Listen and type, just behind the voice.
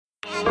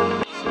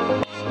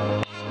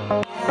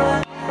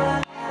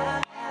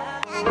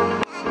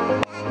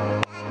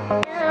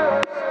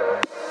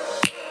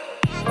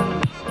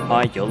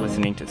Hi, you're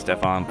listening to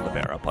Stephan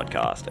Livera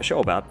podcast, a show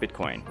about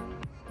Bitcoin.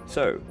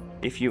 So,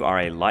 if you are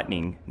a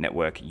Lightning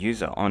Network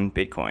user on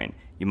Bitcoin,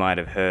 you might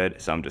have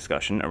heard some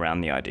discussion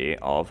around the idea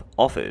of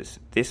offers.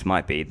 This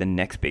might be the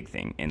next big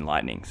thing in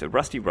Lightning. So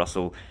Rusty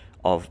Russell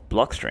of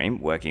Blockstream,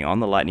 working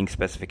on the Lightning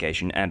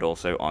specification and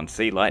also on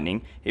C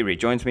Lightning, he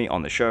rejoins me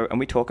on the show and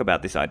we talk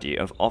about this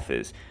idea of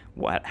offers.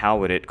 How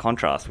would it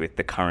contrast with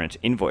the current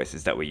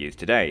invoices that we use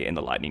today in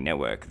the Lightning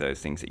Network, those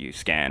things that you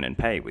scan and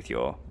pay with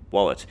your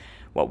wallet?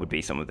 What would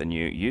be some of the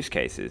new use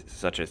cases,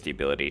 such as the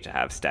ability to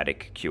have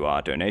static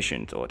QR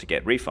donations or to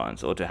get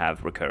refunds or to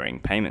have recurring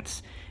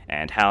payments?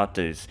 And how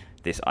does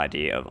this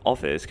idea of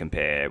offers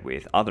compare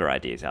with other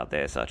ideas out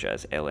there, such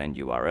as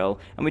LNURL?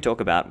 And we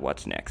talk about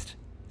what's next.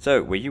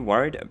 So, were you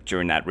worried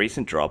during that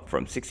recent drop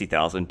from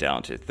 60,000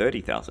 down to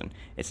 30,000?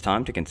 It's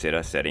time to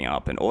consider setting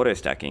up an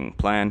auto-stacking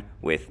plan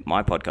with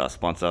my podcast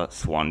sponsor,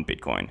 Swan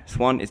Bitcoin.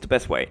 Swan is the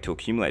best way to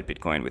accumulate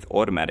Bitcoin with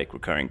automatic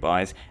recurring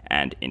buys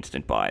and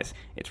instant buys.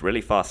 It's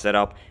really fast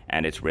setup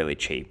and it's really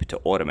cheap to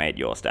automate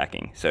your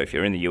stacking. So if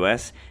you're in the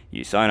US,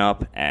 you sign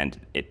up and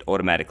it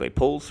automatically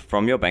pulls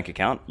from your bank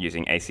account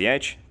using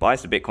ACH,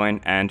 buys the Bitcoin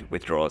and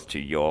withdraws to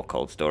your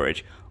cold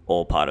storage,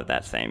 all part of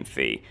that same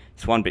fee.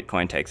 Swan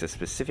Bitcoin takes a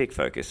specific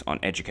focus on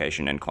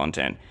education and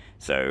content.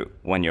 So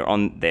when you're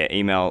on their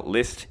email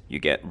list, you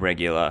get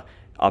regular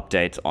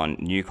updates on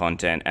new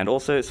content, and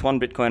also Swan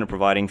Bitcoin are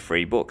providing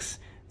free books,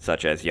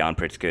 such as Jan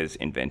Pritzker's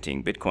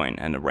Inventing Bitcoin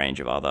and a range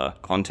of other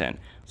content.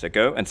 So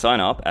go and sign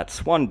up at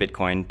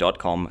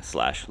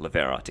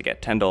swanbitcoin.com/Livera to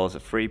get $10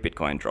 of free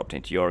Bitcoin dropped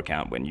into your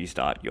account when you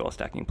start your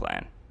stacking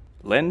plan.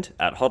 Lend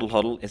at HODL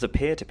HODL is a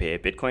peer-to-peer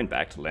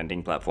Bitcoin-backed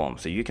lending platform,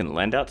 so you can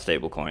lend out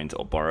stablecoins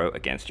or borrow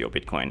against your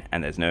Bitcoin,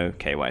 and there's no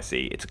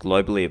KYC. It's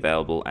globally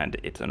available and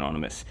it's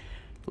anonymous.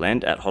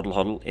 Lend at HODL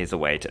HODL is a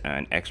way to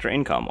earn extra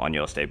income on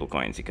your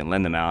stablecoins. You can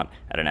lend them out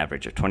at an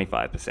average of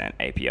 25%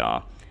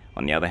 APR.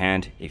 On the other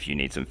hand, if you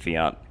need some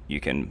fiat, you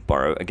can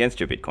borrow against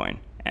your Bitcoin,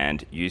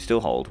 and you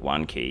still hold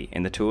one key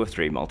in the 2 of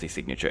 3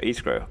 multi-signature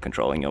escrow,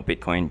 controlling your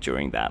Bitcoin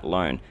during that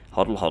loan.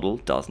 HODL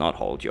HODL does not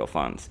hold your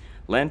funds.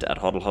 Lend at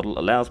HODL HODL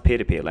allows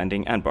peer-to-peer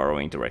lending and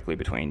borrowing directly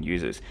between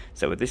users.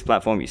 So with this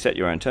platform, you set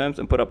your own terms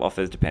and put up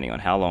offers depending on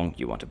how long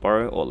you want to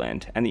borrow or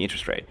lend and the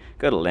interest rate.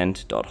 Go to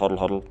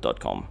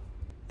lend.hodlhodl.com.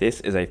 This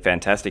is a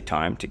fantastic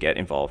time to get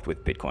involved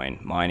with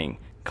Bitcoin mining.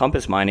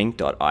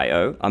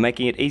 CompassMining.io are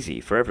making it easy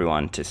for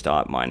everyone to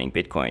start mining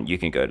Bitcoin. You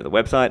can go to the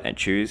website and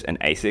choose an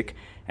ASIC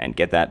and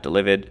get that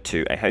delivered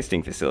to a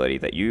hosting facility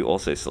that you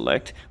also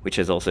select, which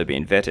has also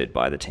been vetted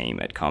by the team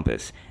at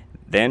Compass.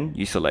 Then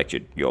you select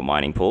your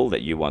mining pool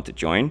that you want to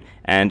join,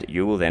 and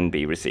you will then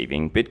be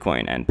receiving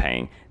Bitcoin and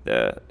paying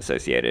the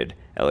associated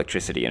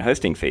electricity and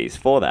hosting fees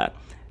for that.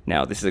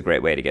 Now, this is a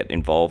great way to get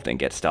involved and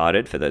get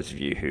started for those of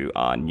you who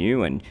are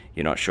new and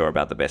you're not sure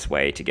about the best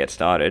way to get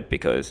started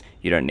because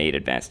you don't need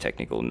advanced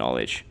technical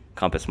knowledge.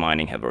 Compass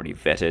Mining have already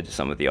vetted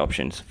some of the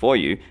options for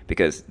you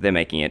because they're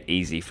making it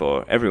easy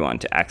for everyone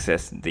to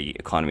access the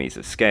economies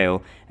of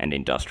scale and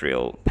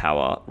industrial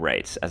power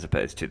rates as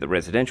opposed to the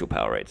residential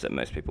power rates that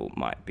most people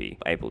might be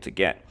able to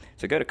get.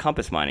 So go to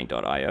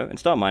compassmining.io and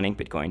start mining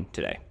Bitcoin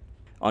today.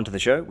 On to the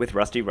show with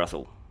Rusty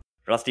Russell.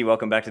 Rusty,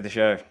 welcome back to the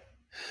show.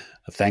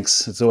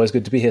 Thanks. It's always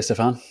good to be here,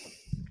 Stephan.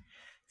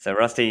 So,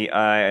 Rusty,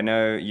 I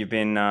know you've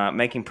been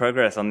making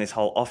progress on this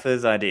whole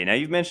offers idea. Now,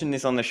 you've mentioned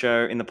this on the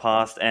show in the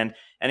past, and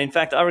in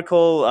fact, I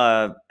recall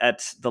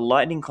at the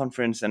Lightning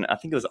conference, and I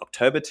think it was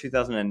October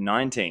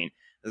 2019,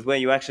 is where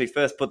you actually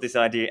first put this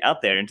idea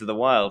out there into the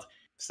wild.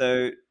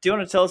 So, do you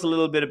want to tell us a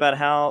little bit about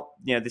how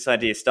this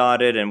idea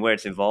started and where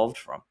it's evolved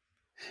from?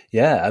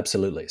 Yeah,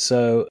 absolutely.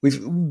 So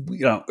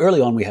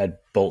early on we had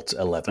Bolt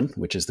 11,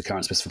 which is the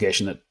current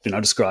specification that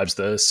describes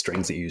the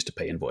strings that you use to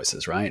pay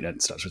invoices, right? And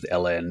it starts with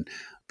LN,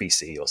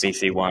 BC or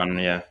something.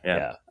 BC1,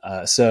 yeah.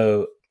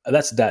 So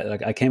that's that.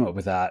 Like I came up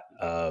with that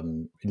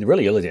in the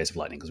really early days of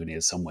Lightning because we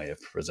needed some way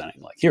of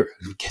presenting, like, here,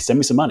 send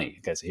me some money.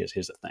 Okay, so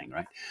here's the thing,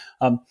 right?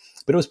 But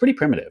it was pretty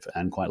primitive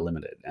and quite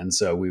limited. And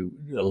so we,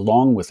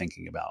 along with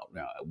thinking about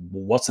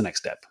what's the next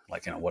step,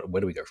 like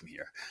where do we go from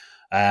here,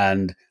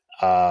 and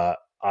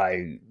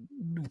I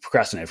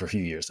procrastinated for a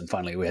few years, and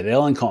finally we had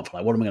LN Conf.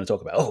 Like, what am I going to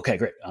talk about? Oh, okay,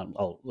 great.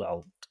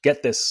 I'll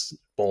get this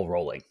ball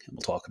rolling, and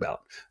we'll talk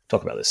about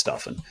this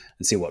stuff and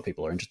see what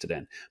people are interested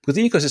in. Because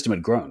the ecosystem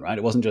had grown, right?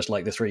 It wasn't just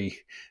like the three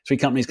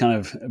companies kind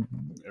of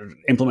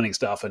implementing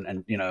stuff,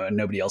 and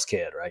nobody else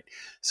cared, right?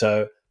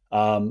 So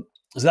that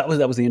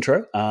was the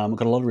intro. I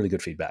got a lot of really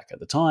good feedback at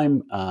the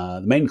time.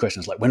 The main question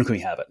was like, when can we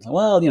have it? Like,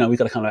 well, we've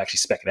got to kind of actually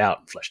spec it out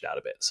and flesh it out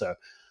a bit. So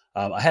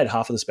I had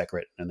half of the spec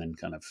written, and then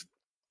kind of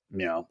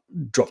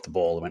dropped the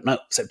ball and went, no,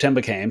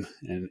 September came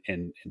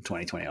in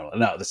 2020.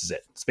 No, this is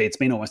it. It's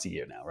been almost a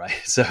year now, right?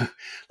 So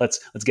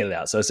let's get it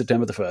out. So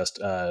September the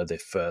 1st, the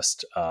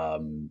first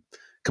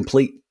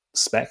complete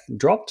spec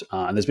dropped,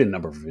 and there's been a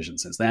number of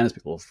revisions since then as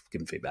people have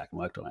given feedback and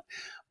worked on it.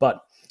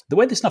 But the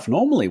way this stuff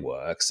normally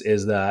works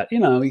is that, you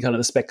kind of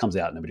the spec comes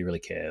out, nobody really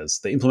cares.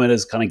 The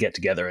implementers kind of get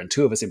together and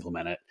two of us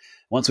implement it.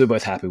 Once we're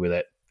both happy with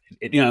it,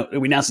 we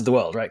announce it to the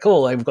world, right?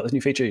 Cool, we've got this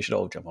new feature, you should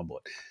all jump on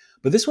board.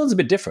 But this one's a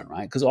bit different,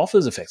 right? Because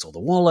offers affects all the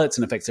wallets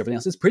and affects everything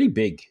else. It's pretty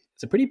big.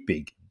 It's a pretty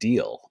big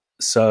deal.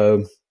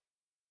 So,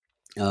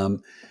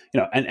 and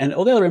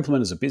all the other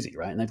implementers are busy,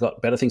 right? And they've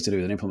got better things to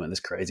do than implement this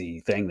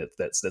crazy thing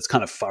that's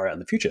kind of far out in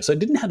the future. So it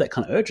didn't have that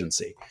kind of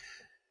urgency.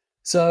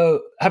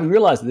 So having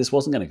realized that this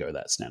wasn't going to go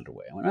that standard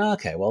way, I went,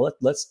 okay, well,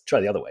 let's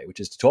try the other way, which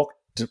is to talk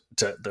to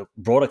the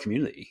broader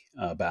community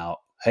about,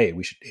 hey,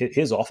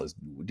 here's offers.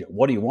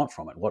 What do you want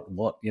from it?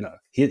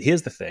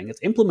 Here's the thing.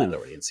 It's implemented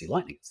already in C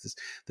Lightning. It's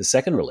the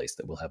second release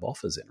that we'll have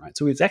offers in, right?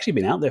 So it's actually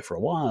been out there for a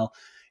while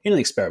in an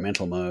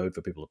experimental mode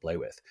for people to play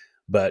with,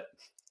 but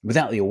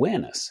without the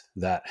awareness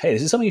that, hey,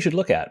 this is something you should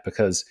look at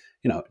because,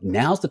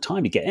 now's the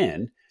time to get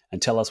in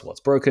and tell us what's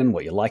broken,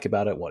 what you like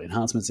about it, what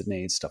enhancements it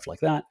needs, stuff like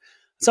that.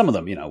 Some of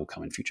them, will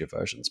come in future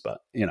versions, but,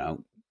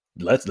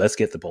 let's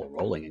get the ball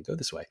rolling and go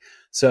this way.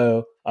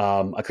 So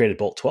I created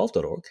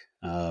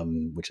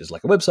bolt12.org, which is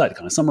like a website that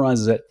kind of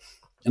summarizes it.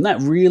 And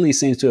that really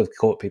seems to have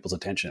caught people's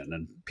attention,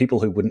 and people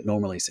who wouldn't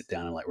normally sit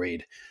down and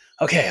read,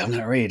 okay, I'm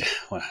going to read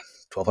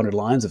 1,200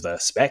 lines of the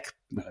spec.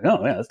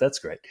 Oh, yeah, that's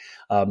great.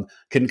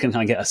 Can kind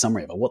of get a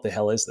summary about what the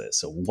hell is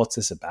this, or what's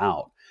this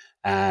about,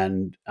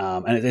 and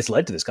it's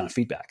led to this kind of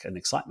feedback and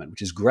excitement,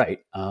 which is great.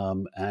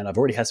 And I've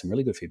already had some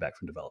really good feedback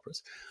from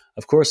developers.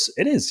 Of course,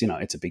 it is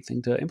it's a big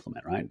thing to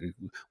implement, right?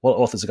 Well,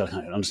 authors have got to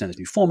kind of understand this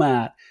new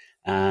format,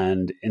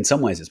 and in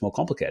some ways, it's more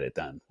complicated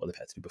than what they've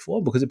had to do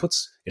before because it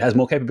has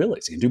more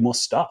capabilities. You can do more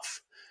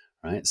stuff.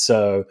 Right.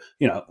 So,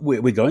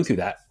 we're going through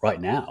that right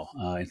now.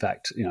 In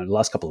fact, the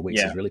last couple of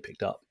weeks has really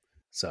picked up.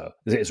 So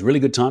it's really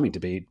good timing to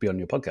be on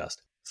your podcast.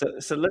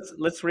 So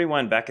let's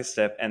rewind back a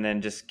step and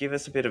then just give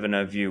us a bit of an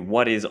overview.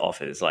 What is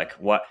offers? Like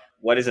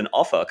what is an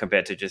offer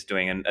compared to just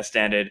doing a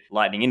standard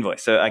Lightning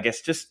invoice? So I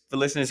guess just for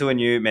listeners who are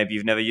new, maybe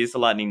you've never used the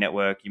Lightning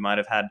Network, you might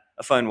have had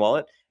a phone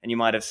wallet and you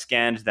might have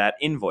scanned that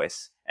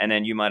invoice, and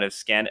then you might have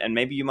scanned, and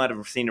maybe you might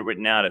have seen it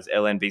written out as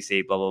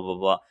LNBC, blah, blah, blah,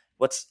 blah.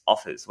 What's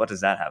offers? What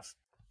does that have?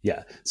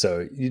 Yeah.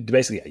 So you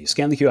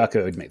scan the QR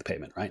code, make the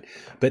payment, right?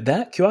 But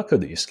that QR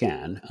code that you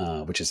scan,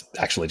 which is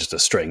actually just a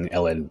string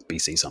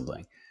LNBC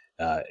something,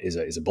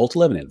 is a Bolt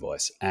 11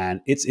 invoice,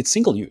 and it's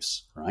single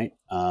use, right?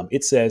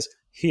 It says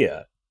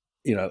here,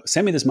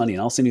 send me this money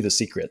and I'll send you the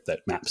secret that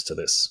maps to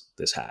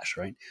this hash,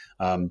 right?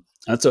 And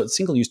so it's a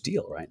single use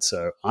deal, right?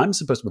 So I'm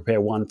supposed to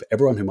prepare one for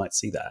everyone who might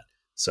see that.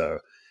 So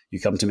you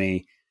come to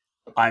me,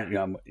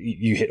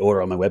 you hit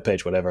order on my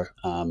webpage, whatever.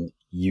 I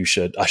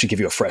should give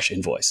you a fresh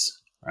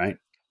invoice, right?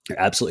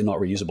 Absolutely not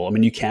reusable. I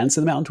mean, you can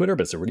send them out on Twitter,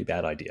 but it's a really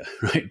bad idea,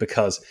 right?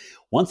 Because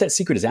once that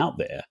secret is out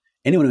there,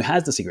 anyone who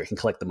has the secret can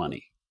collect the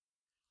money,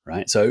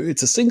 right? So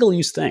it's a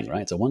single-use thing,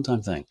 right? It's a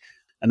one-time thing.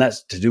 And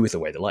that's to do with the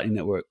way the Lightning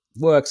Network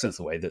works, and it's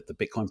the way that the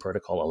Bitcoin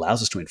protocol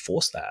allows us to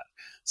enforce that.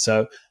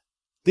 So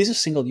these are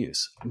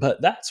single-use,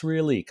 but that's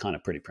really kind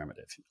of pretty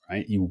primitive,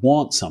 right? You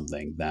want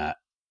something that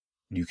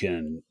you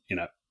can,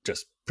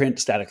 just print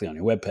statically on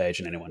your webpage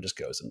and anyone just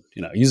goes and,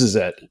 uses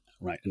it,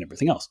 right, and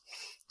everything else.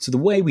 So the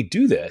way we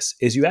do this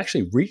is you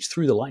actually reach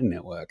through the Lightning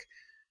Network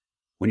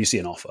when you see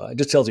an offer. It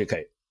just tells you,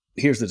 okay,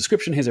 here's the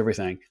description, here's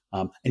everything,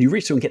 and you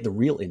reach through and get the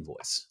real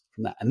invoice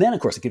from that. And then,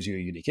 of course, it gives you a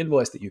unique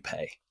invoice that you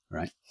pay,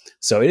 right?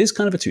 So it is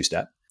kind of a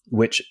two-step,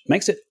 which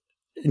makes it,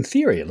 in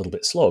theory, a little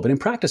bit slower. But in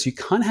practice, you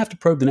kind of have to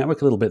probe the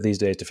network a little bit these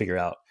days to figure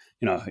out,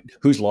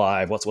 who's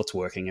live, what's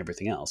working,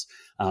 everything else.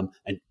 And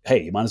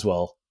hey, you might as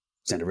well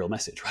send a real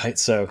message, right?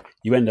 So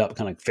you end up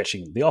kind of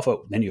fetching the offer.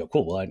 Then you go,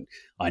 cool, well,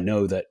 I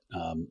know that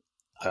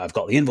I've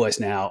got the invoice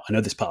now. I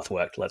know this path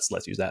worked. Let's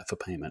use that for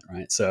payment,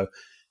 right? So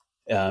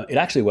it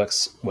actually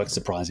works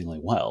surprisingly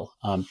well.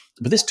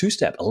 But this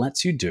two-step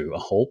lets you do a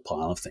whole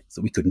pile of things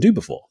that we couldn't do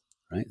before,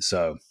 right?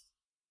 So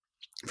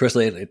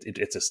firstly,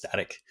 it's a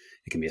static.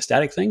 It can be a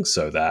static thing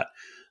so that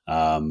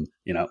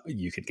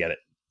you could get it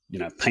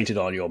painted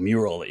on your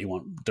mural that you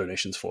want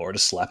donations for, or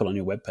just slap it on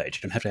your webpage.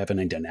 You don't have to have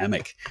any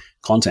dynamic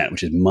content,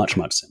 which is much,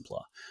 much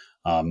simpler.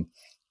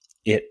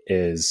 It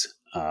is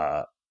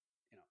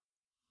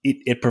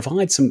it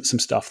provides some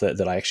stuff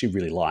that I actually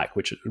really like,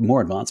 which are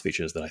more advanced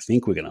features that I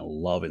think we're going to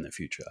love in the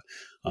future.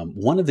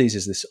 One of these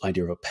is this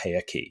idea of a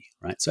payer key,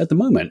 right? So at the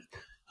moment,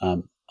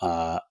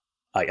 I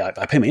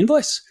pay my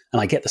invoice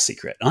and I get the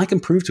secret, and I can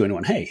prove to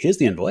anyone, hey, here's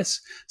the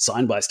invoice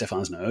signed by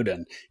Stephan's node,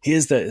 and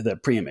here's the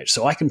pre-image.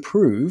 So I can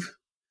prove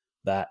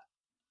that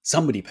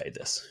somebody paid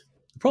this.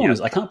 The problem is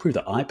I can't prove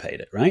that I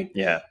paid it, right?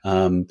 Yeah.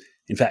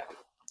 In fact,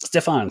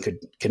 Stephan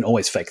can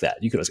always fake that.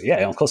 You could always go,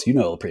 yeah, of course you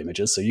know all the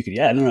pre-images, so you could,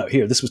 no,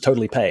 here, this was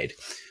totally paid.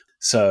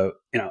 So,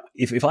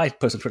 if I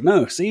post it,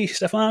 no, see,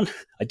 Stephan,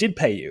 I did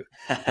pay you.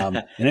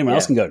 And anyone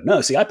else can go,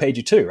 no, see, I paid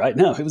you too, right?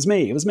 No, it was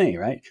me,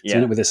 right?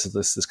 Yeah. So with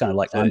this kind of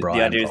like so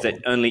the idea is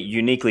that only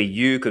uniquely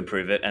you could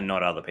prove it and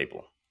not other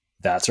people.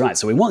 That's right.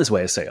 So we want this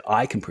way to say,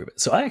 I can prove it.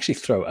 So I actually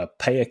throw a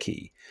payer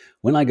key.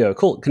 When I go,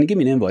 cool, can you give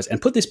me an invoice?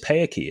 And put this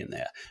payer key in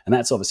there. And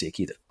that's obviously a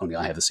key that only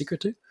I have the secret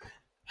to.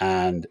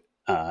 And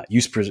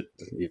you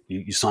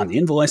sign the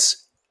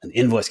invoice, and the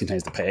invoice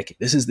contains the payer key.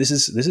 This is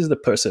the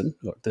person,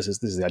 or this is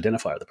the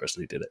identifier of the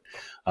person who did it.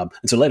 And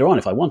so later on,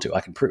 if I want to,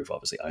 I can prove,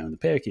 obviously, I own the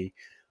payer key.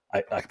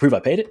 I can prove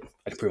I paid it.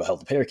 I can prove I held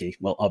the payer key.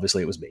 Well,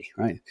 obviously, it was me,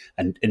 right?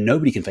 And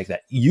nobody can fake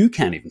that. You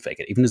can't even fake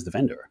it, even as the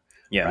vendor,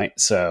 right?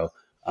 So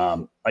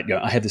I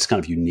have this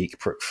kind of unique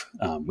proof,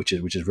 which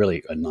is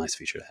really a nice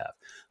feature to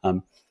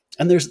have.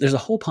 And there's a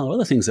whole pile of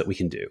other things that we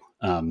can do.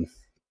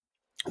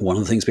 One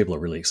of the things people are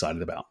really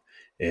excited about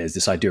is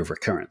this idea of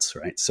recurrence,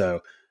 right?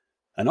 So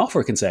an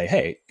offer can say,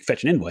 hey,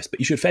 fetch an invoice, but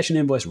you should fetch an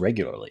invoice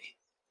regularly,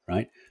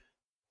 right?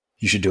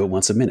 You should do it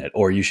once a minute,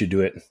 or you should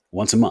do it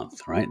once a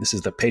month, right? This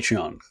is the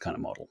Patreon kind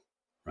of model,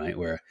 right?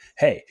 Where,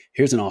 hey,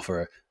 here's an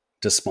offer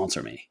to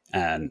sponsor me.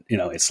 And,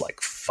 it's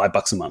like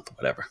 $5 a month or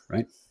whatever,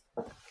 right?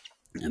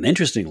 And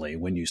interestingly,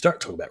 when you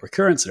start talking about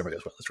recurrence, everybody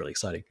goes, well, that's really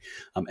exciting.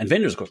 And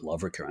vendors, of course,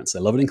 love recurrence. They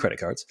love it in credit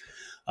cards.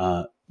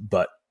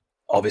 But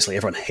obviously,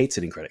 everyone hates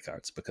it in credit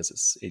cards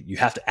because you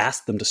have to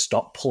ask them to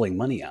stop pulling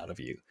money out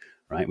of you,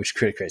 right? Which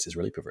creates this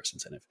really perverse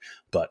incentive.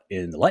 But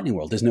in the Lightning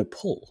world, there's no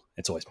pull.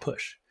 It's always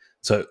push.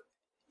 So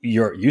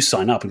you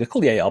sign up and go,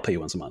 cool, yeah, I'll pay you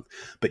once a month.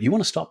 But you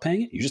want to stop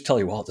paying it? You just tell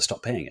your wallet to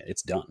stop paying it.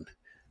 It's done,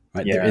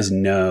 right? Yeah. There is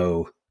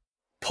no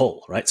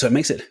pull, right? So it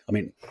makes it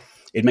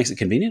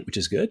convenient, which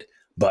is good.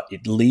 But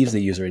it leaves the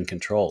user in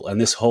control.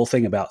 And this whole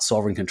thing about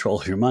sovereign control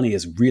of your money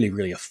is really,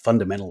 really a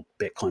fundamental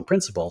Bitcoin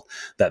principle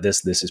that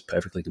this is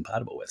perfectly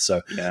compatible with.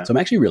 So I'm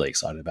actually really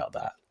excited about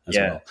that as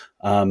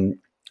well.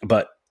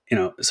 But,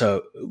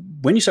 so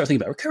when you start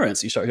thinking about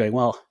recurrence, you start going,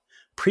 well,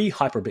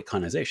 pre-hyper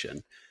Bitcoinization,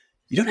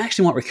 you don't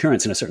actually want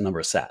recurrence in a certain number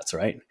of sats,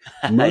 right?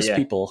 Most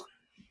people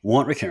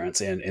want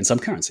recurrence in some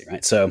currency,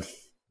 right? So,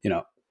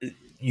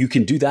 you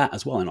can do that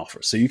as well in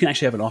offers. So you can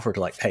actually have an offer to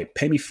like, hey,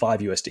 pay me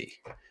 $5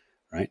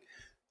 right?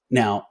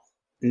 Now,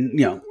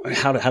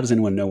 how does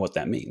anyone know what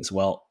that means?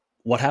 Well,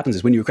 what happens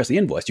is when you request the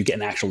invoice, you get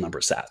an actual number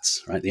of sats,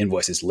 right? The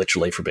invoice is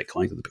literally for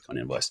Bitcoin, the Bitcoin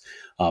invoice.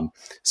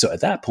 So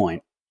at that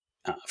point,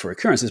 for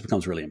recurrence, this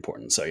becomes really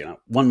important. So,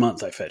 1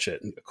 month I fetch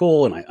it,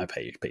 cool, and I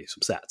pay you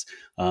some sats.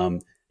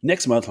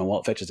 Next month, my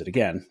wallet fetches it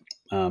again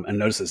and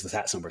notices the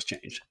sats numbers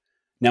changed.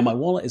 Now, my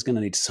wallet is going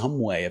to need some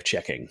way of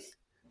checking,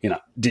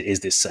 is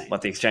this same?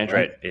 What the exchange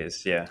rate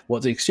is, yeah.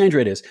 What the exchange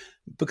rate is,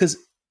 because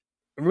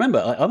remember,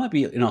 I might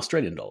be in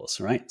Australian dollars,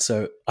 right?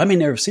 So I may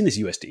never have seen this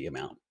USD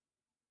amount.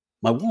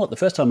 My wallet, the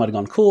first time might have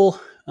gone, cool,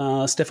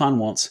 Stephan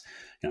wants,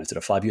 instead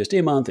of $5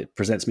 a month, it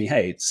presents me,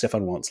 hey,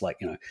 Stephan wants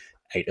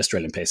 8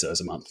 Australian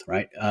pesos a month,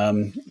 right?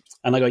 And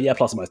I go, yeah,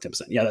 plus or minus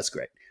 10%. Yeah, that's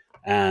great.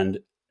 And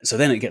so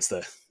then it gets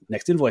the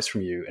next invoice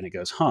from you and it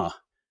goes,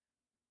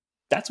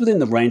 that's within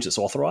the range that's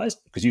authorized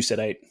because you said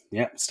 8.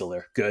 Yeah, it's still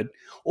there. Good.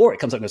 Or it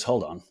comes up and goes,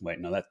 hold on, wait,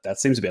 no, that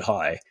seems a bit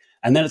high.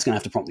 And then it's going to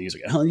have to prompt the user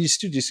again. Do you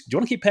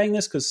want to keep paying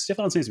this? Because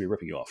Stephan seems to be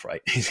ripping you off,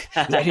 right? He's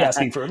actually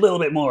asking for a little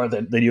bit more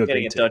than you agreed to.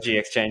 Getting a dodgy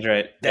exchange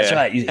rate. That's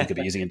right. You could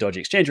be using a dodgy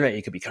exchange rate.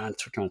 You could be trying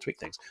to tweak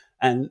things.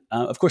 And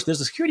of course,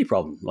 there's a security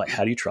problem. Like,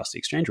 how do you trust the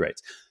exchange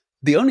rates?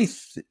 The only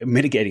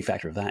mitigating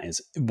factor of that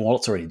is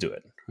wallets already do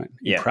it, right?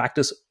 In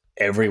practice,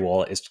 every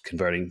wallet is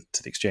converting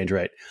to the exchange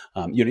rate.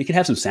 You can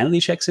have some sanity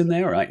checks in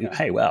there, right?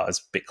 Hey, wow,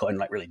 is Bitcoin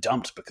really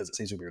dumped because it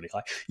seems to be really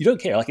high? You don't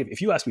care. Like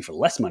if you ask me for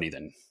less money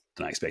than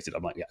I expected,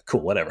 I'm like, yeah,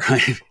 cool, whatever.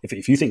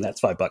 if you think that's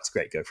 $5,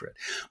 great, go for it.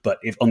 But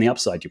if on the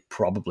upside, you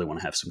probably want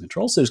to have some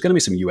control. So there's going to be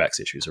some UX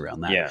issues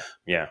around that.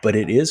 Yeah. But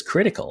it is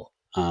critical.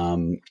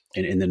 In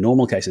the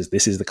normal cases,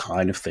 this is the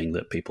kind of thing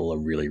that people are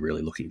really,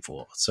 really looking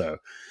for. So,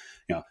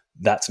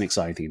 that's an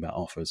exciting thing about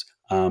offers.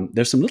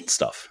 There's some little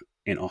stuff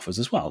in offers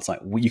as well. It's like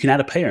you can add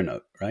a payer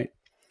note, right?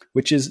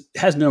 Which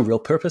has no real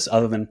purpose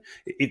other than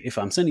if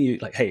I'm sending you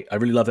like, hey, I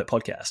really love that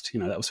podcast.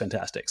 That was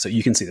fantastic. So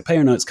you can see the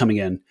payer notes coming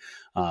in,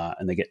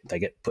 and they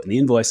get put in the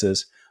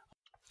invoices,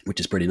 which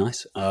is pretty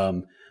nice.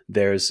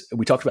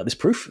 We talked about this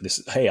proof.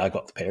 Hey, I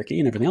got the payer key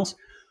and everything else.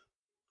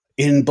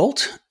 In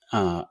Bolt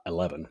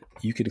 11,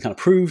 you can kind of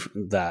prove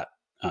that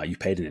you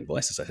paid an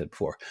invoice, as I said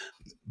before.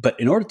 But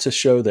in order to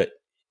show that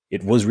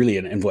it was really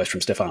an invoice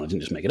from Stephan, I didn't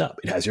just make it up.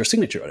 It has your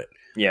signature on it.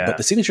 Yeah. But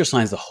the signature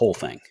signs the whole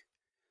thing.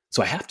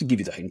 So I have to give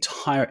you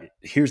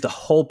here's the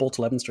whole Bolt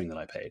 11 string that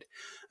I paid.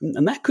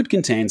 And that could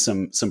contain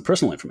some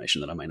personal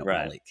information that I might not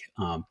want to leak.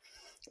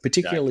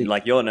 Particularly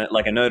like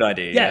a node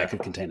ID. Yeah, it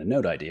could contain a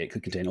node ID. It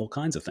could contain all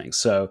kinds of things.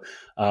 So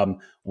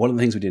one of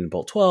the things we did in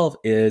Bolt 12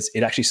 is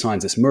it actually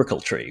signs this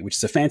Merkle tree, which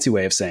is a fancy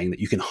way of saying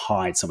that you can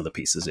hide some of the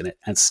pieces in it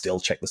and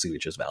still check the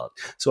signature is valid.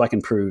 So I can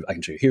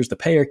show you, here's the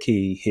payer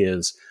key,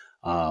 here's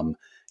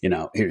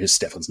here's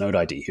Stephan's node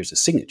ID, here's his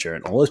signature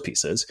and all those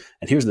pieces,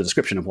 and here's the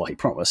description of what he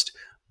promised,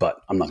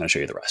 but I'm not going to show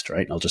you the rest,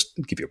 right? I'll just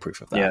give you a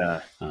proof of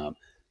that.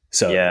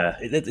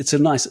 It's a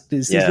nice,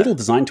 these little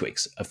design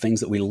tweaks of things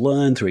that we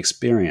learn through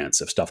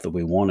experience of stuff that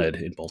we wanted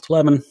in Bolt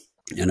 11,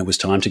 and it was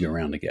time to go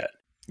around and get.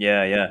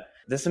 Yeah.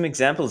 There's some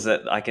examples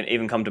that I can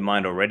even come to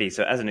mind already.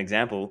 So as an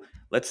example,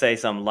 let's say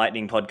some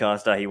Lightning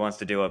podcaster, he wants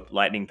to do a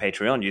Lightning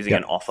Patreon using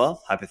an offer,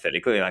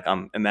 hypothetically, like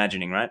I'm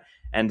imagining, right?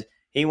 And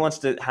he wants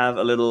to have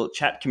a little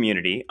chat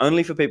community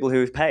only for people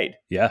who've paid.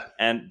 Yeah.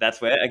 And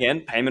that's where,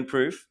 again, payment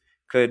proof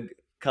could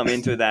come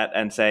into that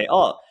and say,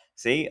 oh,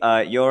 see,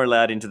 you're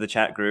allowed into the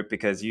chat group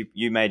because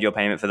you made your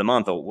payment for the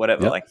month or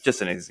whatever, like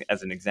just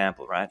as an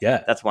example, right?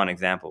 Yeah. That's one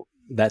example.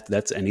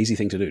 That's an easy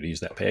thing to do, to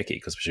use that pair key,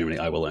 because presumably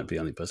I will not be the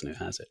only person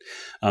who has it.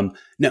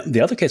 Now, the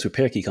other case where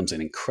pair key comes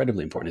in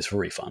incredibly important is for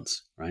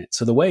refunds, right?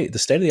 So the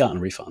state of the art in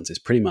refunds is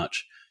pretty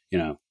much,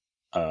 the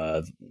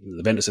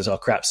vendor says, oh,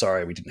 crap,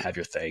 sorry, we didn't have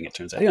your thing. It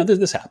turns out,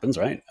 this happens,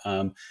 right?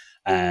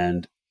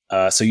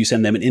 So you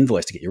send them an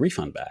invoice to get your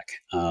refund back.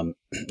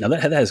 Now,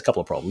 that has a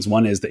couple of problems.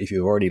 One is that if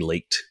you've already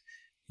leaked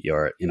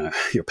your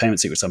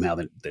payment secret somehow,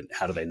 then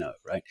how do they know,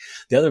 right?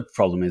 The other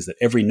problem is that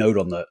every node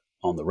on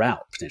the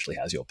route potentially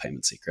has your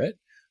payment secret.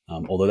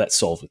 Although that's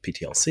solved with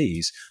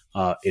PTLCs,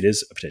 it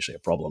is potentially a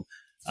problem.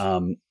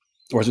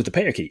 Whereas with the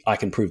payer key, I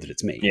can prove that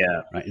it's me.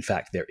 Yeah. Right. In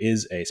fact, there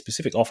is a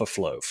specific offer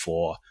flow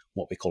for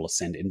what we call a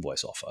send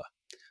invoice offer.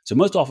 So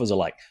most offers are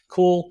like,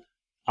 cool,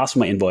 ask for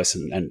my invoice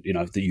and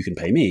that you can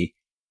pay me.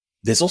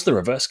 There's also the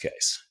reverse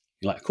case.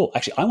 You're like, cool,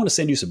 actually, I want to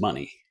send you some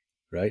money,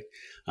 right?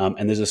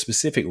 And there's a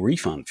specific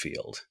refund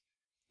field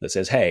that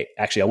says, hey,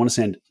 actually, I want to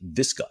send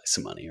this guy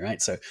some money,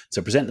 right? So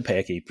present the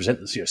payer key,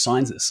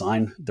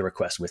 sign the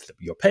request with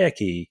your payer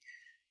key,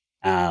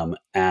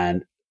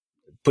 and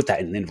put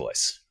that in an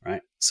invoice,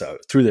 right? So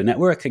through the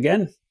network,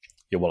 again,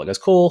 your wallet goes,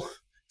 cool,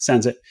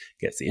 sends it,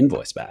 gets the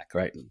invoice back,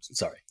 right?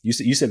 Sorry, I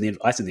send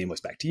the invoice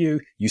back to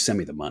you, you send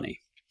me the money.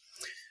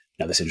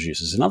 Now, this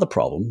introduces another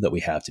problem that we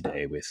have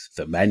today with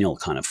the manual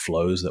kind of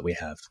flows that we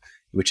have,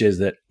 which is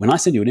that when I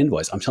send you an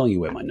invoice, I'm telling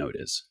you where my node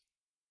is.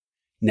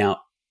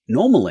 Now,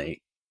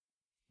 normally,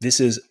 this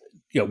is,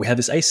 we have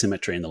this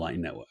asymmetry in the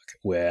Lightning Network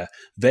where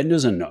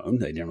vendors are known.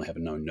 They generally have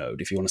a known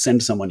node. If you want to send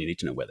to someone, you need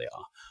to know where they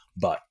are.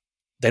 But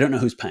they don't know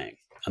who's paying.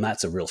 And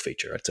that's a real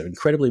feature. It's an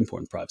incredibly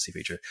important privacy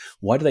feature.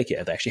 Why do they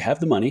care? They actually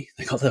have the money.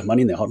 They got the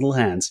money in their hot little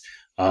hands.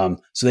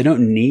 So they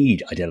don't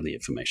need identity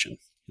information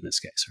in this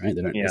case, right?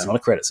 They don't. Yeah. It's not a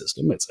credit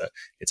system.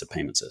 It's a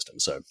payment system.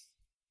 So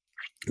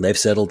they've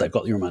settled. They've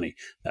got your money.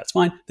 That's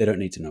fine. They don't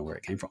need to know where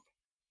it came from.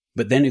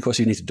 But then, of course,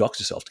 you need to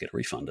dox yourself to get a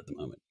refund at the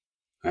moment.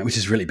 Right, which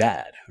is really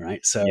bad, right?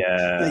 So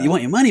you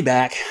want your money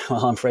back?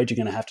 Well, I'm afraid you're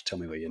going to have to tell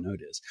me where your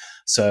node is.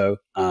 So,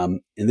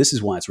 and this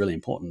is why it's really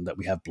important that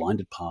we have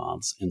blinded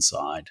paths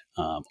inside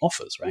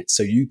offers, right?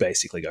 So you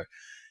basically go,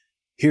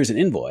 here's an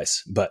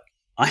invoice, but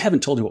I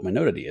haven't told you what my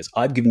node ID is.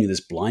 I've given you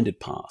this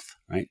blinded path,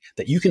 right?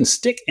 That you can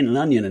stick in an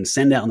onion and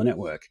send out on the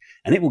network,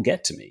 and it will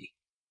get to me,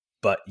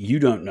 but you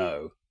don't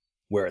know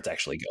where it's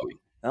actually going.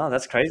 Oh,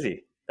 that's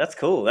crazy. That's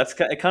cool.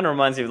 It kind of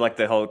reminds me of like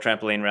the whole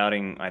trampoline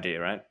routing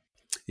idea, right?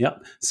 Yeah.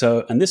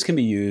 So, and this can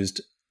be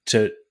used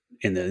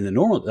in the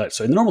normal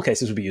case,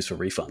 this would be used for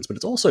refunds, but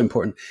it's also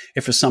important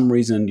if for some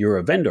reason you're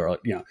a vendor,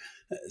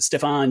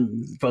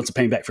 Stephan wants to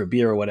pay me back for a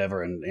beer or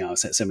whatever, and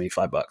send me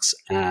 $5,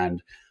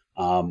 and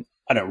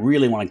I don't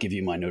really want to give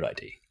you my node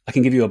ID. I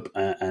can give you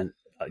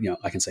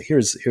I can say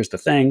here's the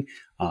thing,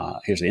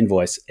 here's the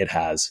invoice. It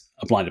has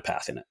a blinded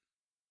path in it.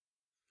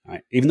 All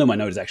right. Even though my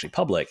node is actually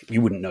public,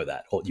 you wouldn't know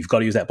that, or you've got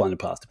to use that blinded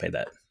path to pay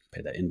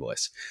that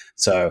invoice.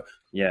 So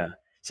yeah.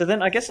 So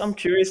then I guess I'm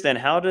curious then,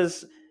 how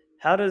does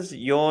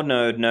your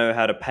node know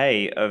how to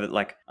pay over,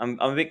 like, I'm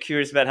a bit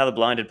curious about how the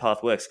blinded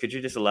path works. Could you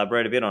just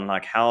elaborate a bit on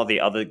like how the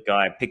other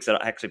guy picks up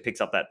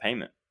that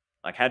payment?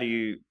 Like how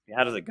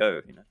does it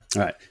go?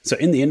 All right. So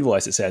in the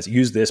invoice, it says,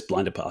 use this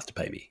blinded path to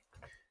pay me.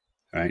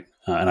 Right.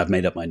 And I've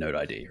made up my node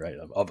ID, right?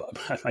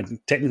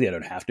 Technically I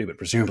don't have to, but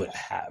presumably I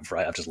have,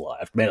 right? I've just lied.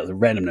 I've made up the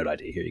random node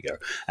ID. Here you go.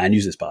 And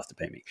use this path to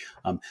pay me.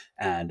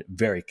 And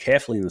very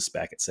carefully in the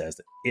spec, it says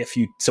that if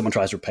someone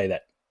tries to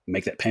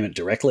make that payment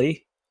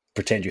directly,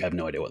 pretend you have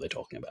no idea what they're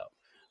talking about,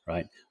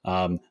 right?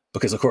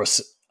 Because of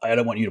course, I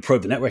don't want you to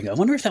probe the network. I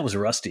wonder if that was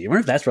Rusty. I wonder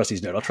if that's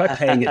Rusty's node. I'll try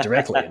paying it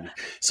directly.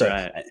 So,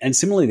 right. And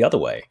similarly the other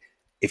way,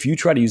 if you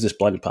try to use this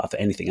blinded path for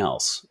anything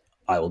else,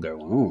 I will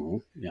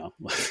go,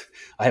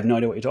 I have no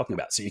idea what you're talking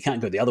about. So you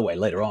can't go the other way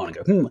later on and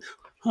go,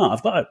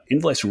 I've got an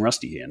invoice from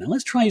Rusty here. Now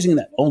let's try using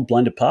that old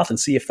blinded path and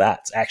see if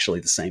that's actually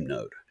the same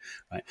node.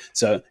 Right.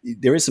 So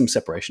there is some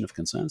separation of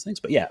concerns things,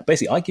 but yeah,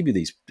 basically I give you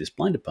this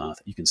blinded path.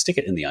 You can stick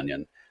it in the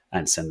onion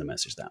and send the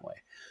message that way.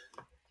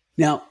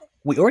 Now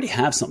we already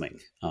have something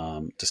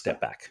to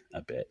step back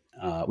a bit.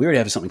 We already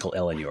have something called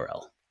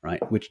LNURL,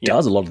 right? Which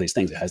does a lot of these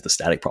things. It has the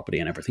static property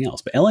and everything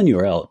else. But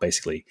LNURL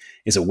basically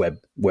is a web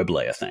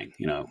layer thing.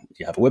 You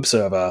have a web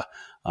server,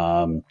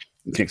 you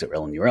connect to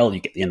LNURL, you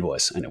get the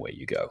invoice, and away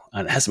you go.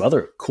 And it has some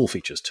other cool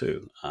features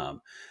too.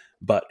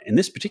 But in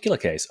this particular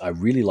case, I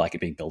really like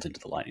it being built into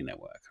the Lightning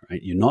Network,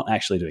 right? You're not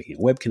actually doing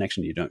a web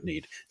connection. You don't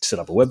need to set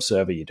up a web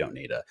server. You don't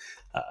need a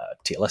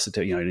TLS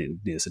certificate. You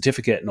need a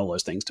certificate and all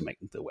those things to make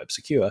the web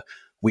secure.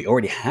 We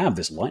already have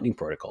this Lightning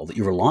protocol that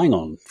you're relying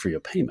on for your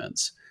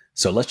payments.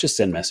 So let's just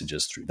send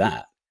messages through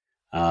that.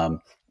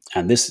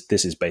 And this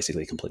is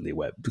basically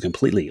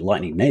completely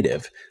Lightning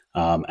native,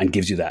 and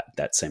gives you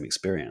that same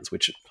experience,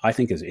 which I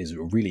think is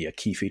really a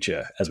key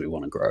feature as we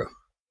want to grow.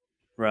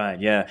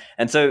 Right, yeah.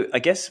 And so I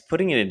guess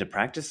putting it into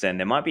practice then,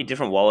 there might be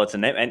different wallets,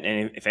 and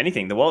if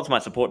anything, the wallets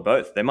might support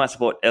both. They might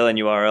support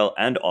LNURL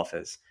and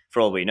offers,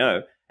 for all we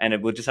know.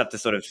 And we'll just have to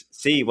sort of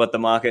see what the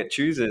market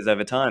chooses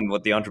over time,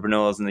 what the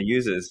entrepreneurs and the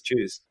users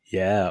choose.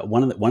 Yeah,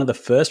 one of the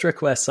first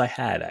requests I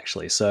had,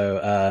 actually. So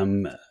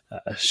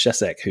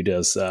Shesek, who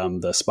does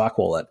the Spark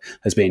wallet,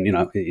 has been,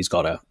 he's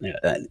got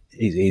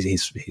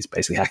he's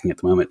basically hacking at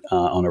the moment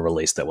on a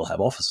release that will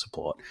have offer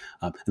support.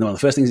 And then one of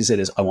the first things he said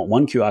is, I want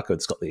one QR code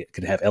that's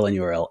could have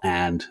LNURL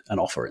and an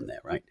offer in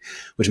there, right?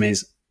 Which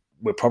means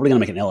we're probably going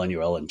to make an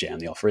LNURL and jam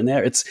the offer in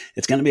there. It's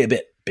going to be a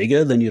bit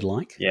bigger than you'd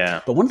like.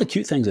 Yeah. But one of the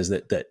cute things is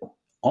that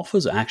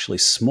offers are actually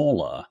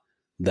smaller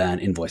than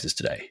invoices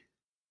today,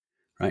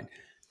 right?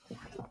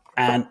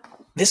 And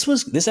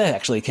this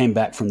actually came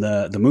back from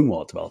the Moon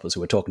Wallet developers who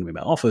were talking to me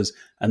about offers,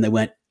 and they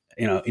went,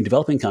 in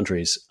developing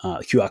countries,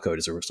 QR code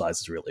is a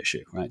real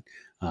issue, right?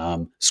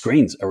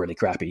 Screens are really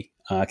crappy.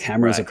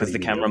 Cameras are because the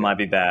camera might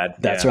be bad.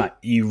 That's right.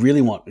 You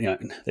really want,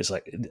 it's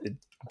like,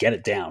 get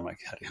it down.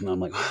 And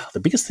I'm like, the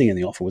biggest thing in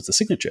the offer was the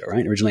signature,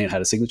 right? Originally it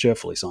had a signature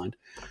fully signed.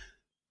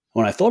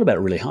 When I thought about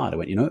it really hard, I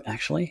went,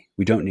 actually,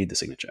 we don't need the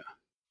signature.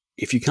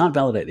 If you can't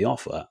validate the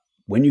offer,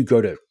 when you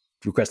go to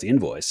request the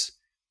invoice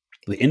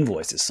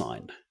is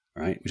signed,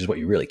 right? Which is what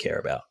you really care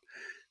about.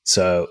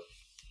 So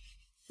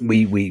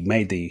we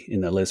made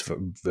in the latest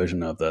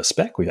version of the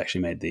spec, we've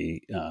actually made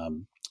the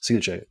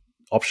signature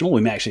optional.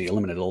 We may actually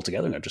eliminate it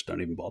altogether and just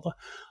don't even bother,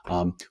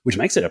 which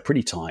makes it a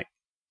pretty tight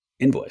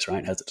invoice,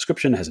 right? It has a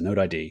description, it has a node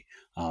ID,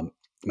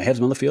 may have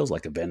some other fields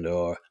like a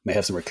vendor, may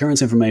have some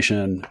recurrence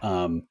information,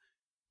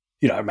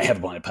 it may have a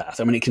blinded path.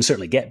 I mean, it can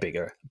certainly get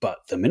bigger, but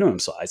the minimum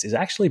size is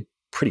actually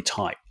pretty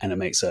tight, and it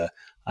makes a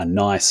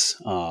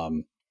nice,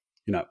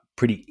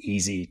 pretty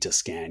easy to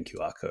scan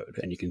QR code,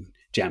 and you can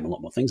jam a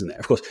lot more things in there.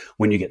 Of course,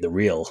 when you get the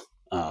real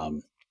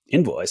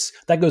invoice,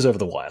 that goes over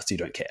the wire, so you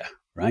don't care,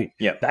 right?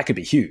 Yeah, that could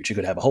be huge. You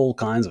could have whole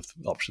kinds of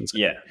options.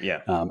 Yeah.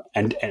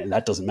 And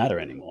that doesn't matter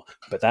anymore.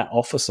 But that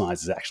offer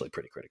size is actually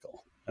pretty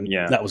critical, and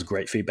that was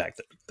great feedback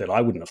that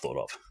I wouldn't have thought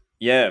of.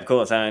 Yeah, of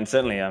course. And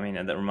certainly, I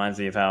mean, that reminds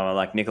me of how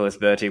like Nicholas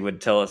Berti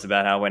would tell us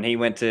about how when he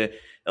went to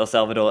El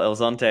Salvador, El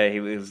Zonte, he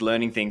was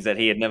learning things that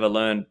he had never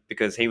learned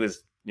because he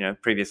was,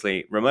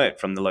 previously remote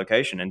from the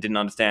location and didn't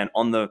understand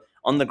on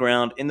the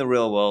ground in the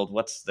real world,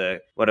 what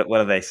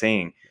are they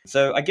seeing?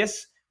 So I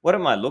guess what it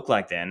might look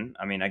like then,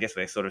 I mean, I guess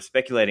we're sort of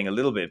speculating a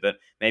little bit, but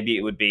maybe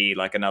it would be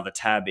like another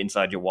tab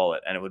inside your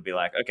wallet, and it would be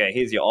like, okay,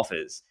 here's your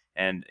offers.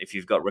 And if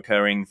you've got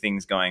recurring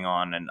things going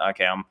on, and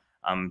okay,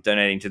 I'm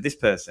donating to this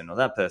person or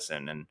that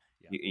person, and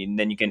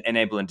then you can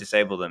enable and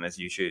disable them as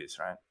you choose,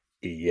 right?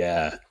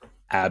 Yeah,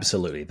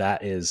 absolutely.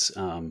 That's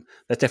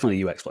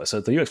definitely UX flow. So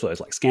the UX flow is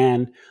like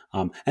scan,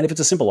 and if it's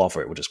a simple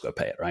offer, it will just go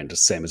pay it, right?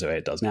 Just the same as the way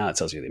it does now. It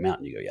tells you the amount,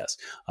 and you go yes.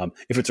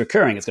 If it's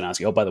recurring, it's going to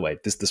ask you, oh, by the way,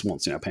 this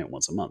wants payment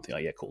once a month. You're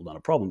like, yeah, cool, not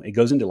a problem. It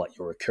goes into like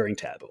your recurring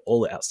tab of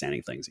all the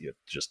outstanding things that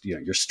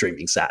you're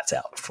streaming sats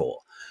out for.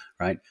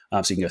 Right, so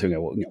you can go through and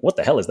go, well, what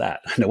the hell is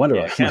that? No wonder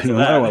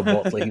I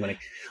bought leaking money.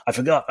 I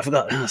forgot.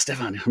 Oh,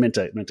 Stephan, I meant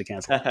to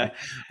cancel.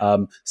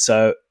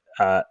 So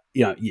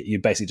you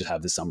basically just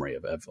have this summary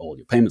of all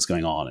your payments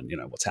going on, and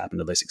what's happened.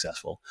 Are they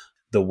successful?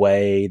 The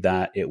way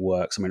that it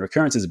works, I mean,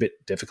 recurrence is a bit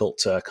difficult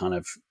to kind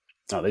of.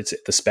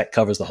 The spec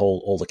covers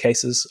all the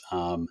cases.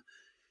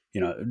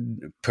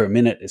 Per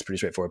minute is pretty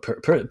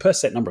straightforward. Per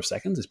set number of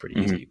seconds is pretty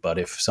easy. But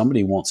if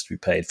somebody wants to be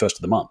paid first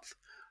of the month,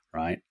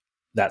 right?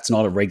 That's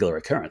not a regular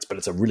occurrence, but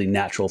it's a really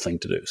natural thing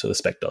to do. So the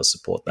spec does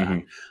support that.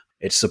 Mm-hmm.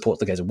 It supports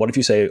the case of what if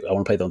you say, I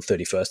want to pay them on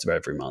 31st of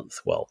every month?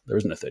 Well, there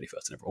isn't a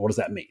 31st in every. What does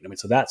that mean? I mean,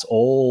 so that's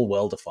all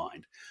well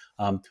defined.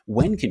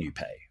 When can you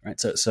pay? Right.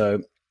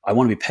 So I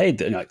want to be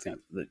paid. I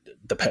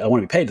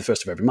want to be paid the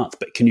first of every month,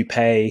 but can you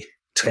pay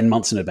 10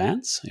 months in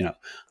advance?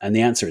 And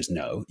the answer is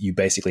no. You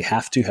basically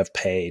have to have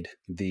paid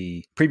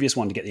the previous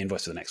one to get the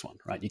invoice for the next one.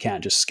 Right. You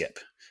can't just skip.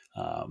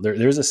 There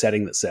is a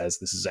setting that says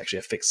this is actually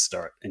a fixed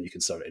start and you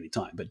can start at any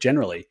time. But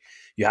generally,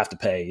 you have to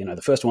pay,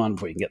 the first one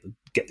before you can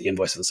get the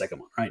invoice for the second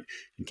one, right?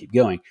 And keep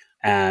going.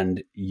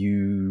 And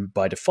you,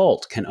 by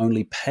default, can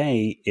only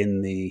pay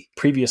in the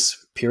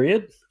previous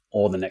period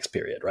or the next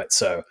period, right?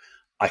 So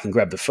I can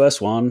grab the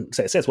first one,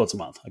 say it's once a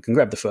month. I can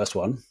grab the first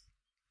one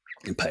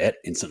and pay it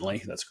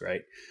instantly. That's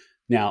great.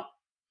 Now,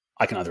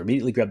 I can either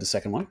immediately grab the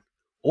second one,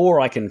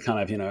 or I can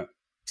kind of,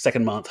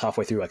 second month,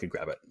 halfway through, I could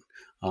grab it.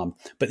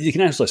 But you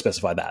can actually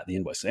specify that the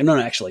invoice. And no,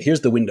 actually,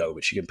 here's the window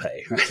which you can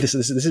pay. Right? This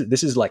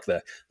is like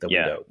the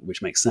window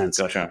which makes sense.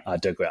 Gotcha.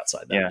 Don't go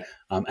outside that.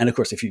 Yeah. And of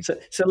course, if you so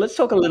let's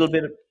talk a little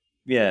bit.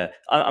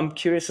 I'm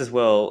curious as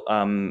well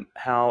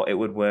how it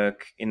would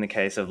work in the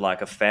case of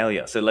like a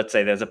failure. So let's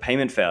say there's a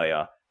payment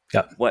failure.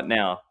 Yeah. What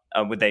now?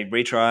 Would they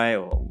retry,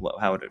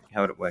 or how would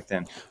it work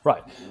then?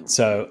 Right.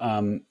 So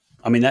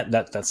I mean,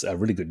 that's a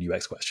really good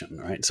UX question,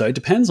 right? So it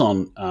depends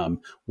on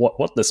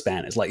what the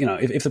span is. Like, you know,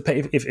 if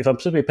I'm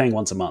supposed to be paying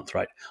once a month,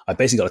 right? I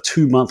basically got a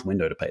 2-month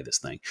window to pay this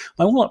thing.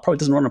 My wallet probably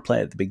doesn't want to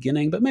play at the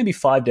beginning, but maybe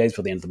 5 days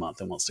for the end of the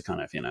month and wants to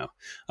kind of, you know,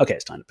 okay,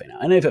 it's time to pay now.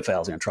 And if it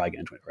fails, you know, try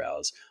again in 24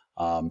 hours.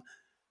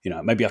 You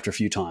know, maybe after a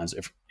few times,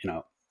 if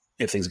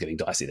things are getting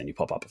dicey, then you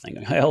pop up a thing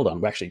going, hey, hold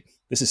on,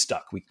 this is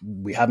stuck.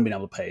 We haven't been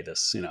able to pay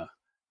this. You know,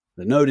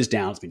 the node is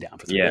down. It's been down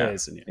for 3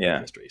 days in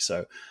history.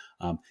 So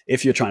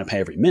if you're trying to pay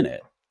every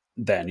minute,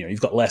 then you know you've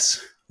got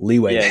less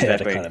leeway there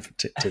exactly. to kind of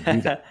to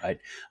do that, right?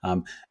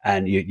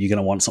 And you're going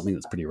to want something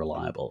that's pretty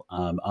reliable.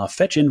 Our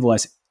fetch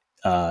invoice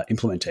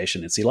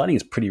implementation in C Lightning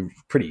is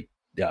pretty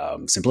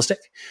simplistic.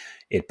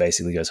 It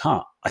basically goes,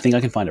 I think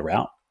I can find a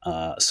route.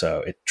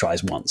 So it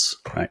tries once,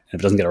 right? And if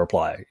it doesn't get a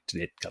reply,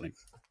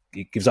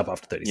 it gives up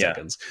after 30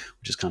 seconds,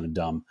 which is kind of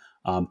dumb.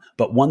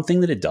 But one thing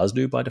that it does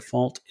do by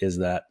default is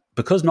that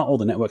because not all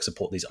the networks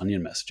support these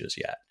onion messages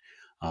yet,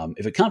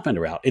 if it can't find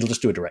a route, it'll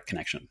just do a direct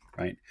connection,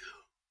 right?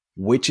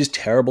 Which is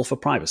terrible for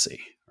privacy,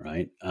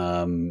 right?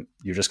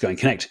 You're just going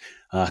connect.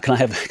 Can I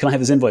have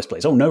this invoice,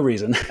 please? Oh, no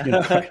reason, you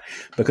know, right?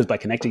 Because by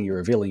connecting, you're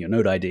revealing your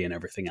node ID and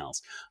everything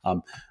else,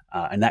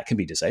 and that can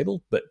be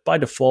disabled. But by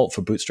default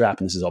for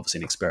Bootstrap, and this is obviously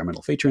an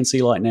experimental feature in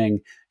C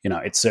Lightning, you know,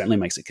 it certainly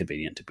makes it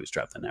convenient to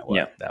bootstrap the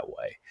network that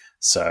way.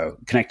 So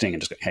connecting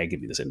and just going, hey, give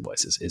me this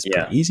invoice is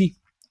pretty easy.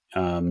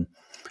 And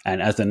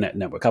as the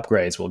network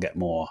upgrades, we'll get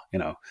more. You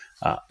know,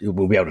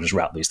 we'll be able to just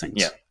route these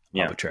things.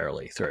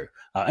 Arbitrarily through,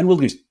 and we'll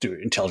just do it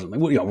intelligently.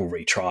 We'll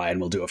retry and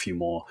we'll do a few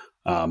more.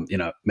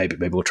 Maybe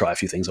we'll try a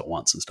few things at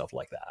once and stuff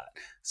like that.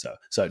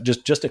 So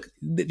just to,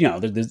 you know,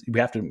 we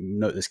have to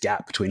note this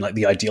gap between like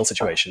the ideal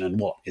situation and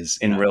what is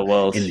in real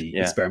world in the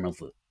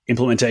experimental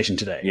implementation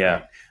today.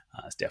 Right?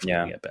 It's definitely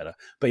going to get better.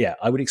 But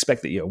I would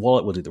expect that your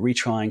wallet will do the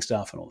retrying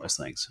stuff and all those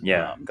things.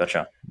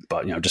 Gotcha.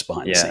 But you know, just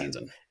behind the scenes,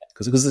 and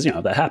because you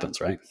know that happens,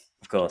 right?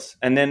 Of course.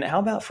 And then how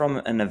about from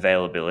an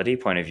availability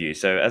point of view?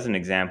 So as an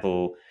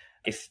example,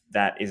 if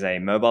that is a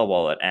mobile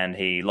wallet and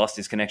he lost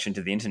his connection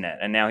to the internet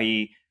and now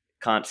he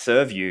can't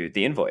serve you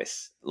the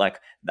invoice, like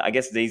I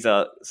guess these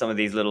are some of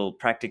these little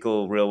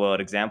practical real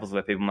world examples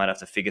where people might have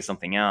to figure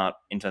something out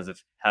in terms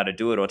of how to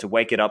do it or to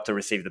wake it up to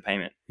receive the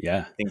payment.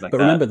 Things like that.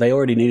 But remember, they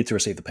already needed to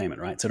receive the payment,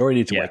 right? So it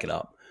already needed to wake it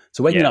up.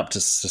 So waking it up to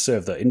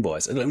serve the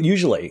invoice.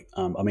 Usually,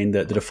 I mean,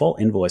 the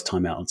default invoice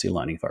timeout on C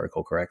Lightning, if I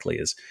recall correctly,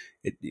 is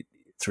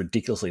it's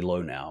ridiculously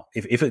low now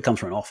if it comes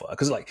from an offer,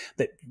 because like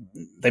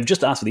they've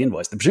just asked for the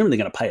invoice, they're presumably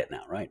going to pay it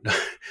now, right?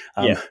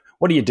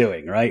 What are you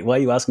doing, right? Why are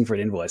you asking for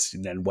an invoice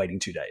and then waiting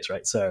 2 days,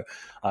 right? So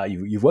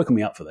you've woken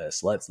me up for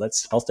this.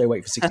 I'll stay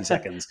awake for 60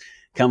 seconds.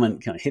 Come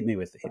and kind of hit me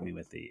with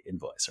the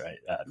invoice, right?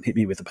 Hit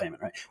me with the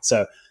payment, right?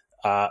 So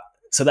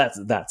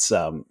that's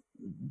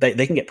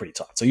they can get pretty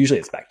tight. So usually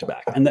it's back to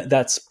back, and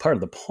that's part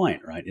of the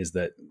point, right? Is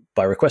that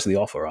by requesting the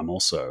offer, I'm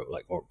also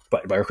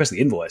by requesting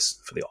the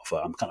invoice for the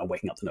offer, I'm kind of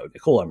waking up the node.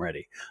 Cool, I'm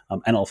ready,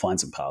 and I'll find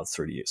some paths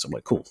through to you. So I'm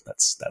like, cool,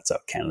 that's a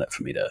candidate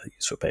for me to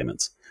use for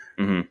payments.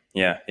 Mm-hmm.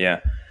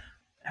 Yeah.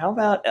 How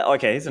about,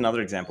 okay, here's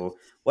another example.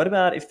 What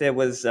about if there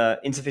was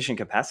insufficient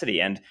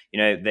capacity and, you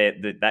know,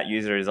 that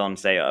user is on,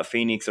 say, a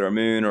Phoenix or a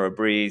Moon or a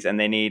Breeze and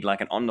they need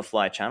like an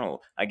on-the-fly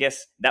channel? I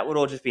guess that would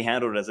all just be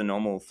handled as a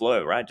normal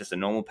flow, right? Just a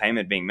normal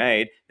payment being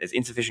made. There's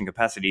insufficient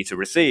capacity to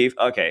receive.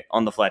 Okay,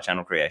 on-the-fly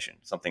channel creation,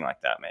 something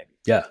like that maybe.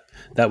 Yeah,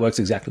 that works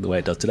exactly the way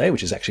it does today,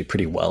 which is actually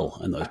pretty well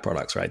in those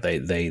products, right?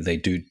 They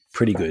do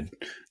pretty good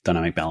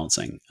dynamic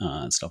balancing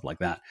and stuff like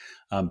that.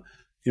 You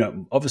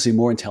know, obviously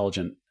more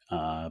intelligent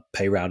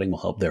pay routing will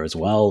help there as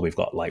well. We've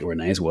got like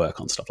Renee's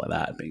work on stuff like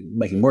that,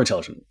 making more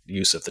intelligent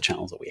use of the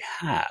channels that we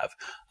have,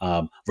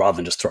 rather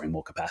than just throwing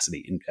more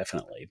capacity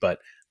indefinitely. But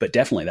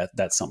definitely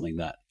that's something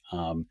that,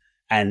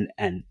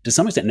 and to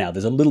some extent now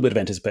there's a little bit of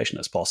anticipation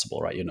that's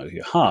possible, right? You know,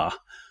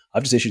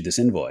 I've just issued this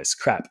invoice.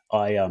 Crap,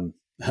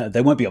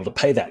 they won't be able to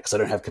pay that because I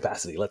don't have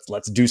capacity.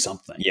 Let's do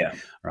something. Yeah.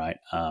 Right.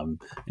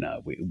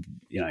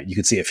 You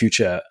could see a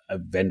future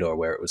vendor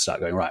where it would start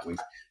going, right,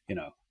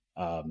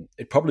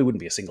 it probably wouldn't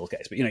be a single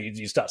case, but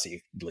you start to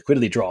see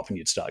liquidity drop, and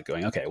you'd start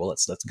going, okay, well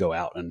let's go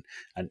out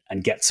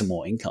and get some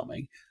more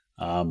incoming.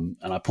 And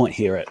I point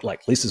here at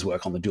like Lisa's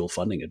work on the dual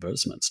funding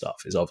advertisement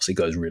stuff is obviously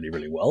goes really,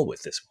 really well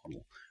with this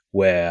model,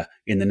 where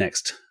in the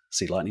next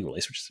C Lightning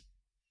release, which is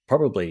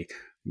probably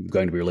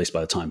going to be released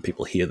by the time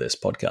people hear this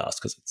podcast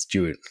because it's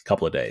due in a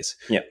couple of days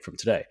from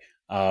today.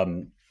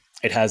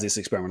 It has this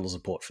experimental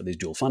support for these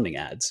dual funding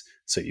ads.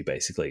 So you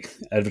basically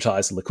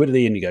advertise the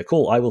liquidity and you go,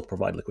 cool, I will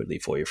provide liquidity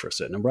for you for a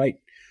certain rate.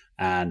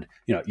 And,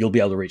 you'll be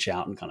able to reach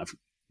out and kind of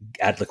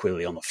add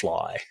liquidity on the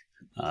fly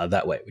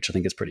that way, which I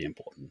think is pretty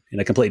important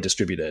in a completely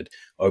distributed,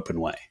 open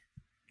way.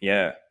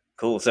 Yeah,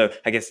 cool. So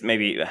I guess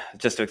maybe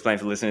just to explain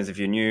for listeners, if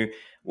you're new,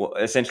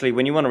 essentially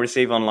when you want to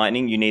receive on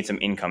Lightning, you need some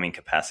incoming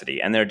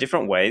capacity. And there are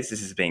different ways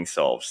this is being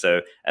solved.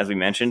 So as we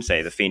mentioned,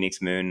 say the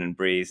Phoenix, Moon, and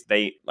Breeze,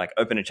 they like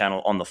open a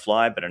channel on the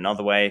fly, but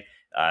another way,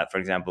 for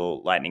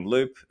example, Lightning,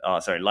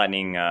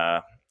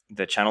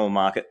 the channel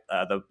market,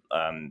 the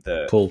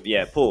pool.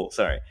 Pool,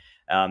 sorry.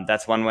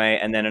 That's one way.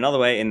 And then another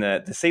way in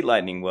the seat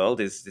lightning world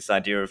is this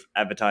idea of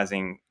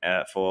advertising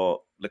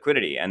for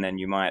liquidity. And then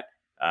you might,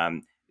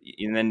 and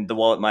then the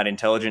wallet might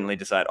intelligently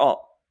decide,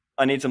 oh,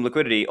 I need some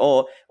liquidity.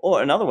 Or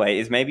another way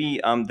is maybe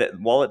that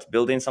wallets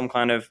build in some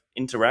kind of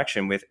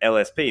interaction with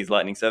LSPs,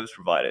 Lightning Service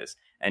Providers,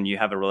 and you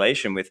have a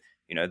relation with,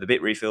 the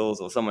Bit Refills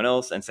or someone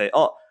else, and say,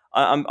 oh,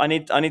 I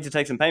need to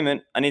take some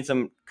payment. I need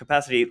some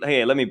capacity.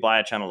 Here, let me buy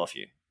a channel off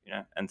you.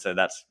 And so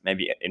that's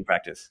maybe in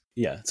practice.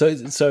 Yeah. So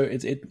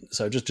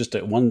just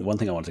one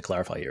thing I wanted to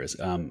clarify here is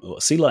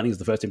C Lightning is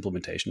the first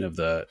implementation of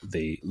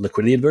the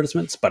liquidity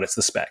advertisements, but it's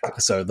the spec.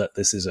 So that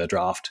this is a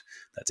draft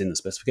that's in the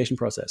specification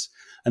process.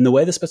 And the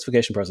way the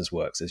specification process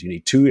works is you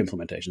need two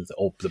implementations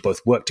that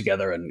both work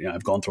together, and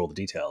I've gone through all the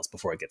details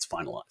before it gets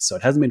finalized. So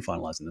it hasn't been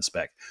finalized in the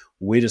spec.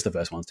 We're just the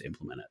first ones to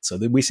implement it. So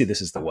we see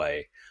this as the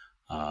way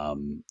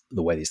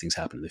these things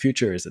happen in the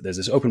future, is that there's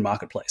this open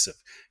marketplace of,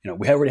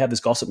 we already have this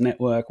gossip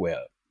network where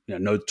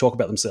nodes talk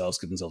about themselves,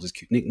 give themselves these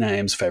cute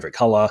nicknames, favorite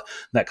color,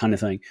 that kind of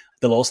thing.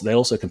 They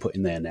also can put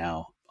in there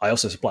now, I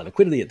also supply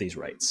liquidity at these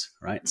rates,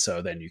 right?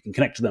 So then you can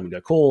connect to them and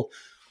go, cool,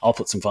 I'll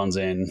put some funds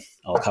in,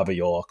 I'll cover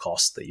your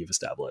costs that you've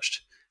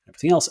established,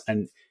 everything else.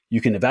 And you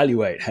can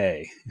evaluate,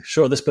 hey,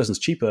 sure, this person's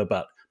cheaper,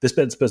 but this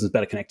person's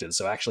better connected.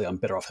 So actually I'm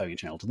better off having a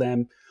channel to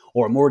them,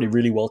 or I'm already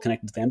really well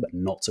connected to them, but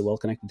not so well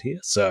connected here.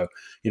 So,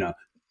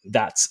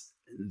 that's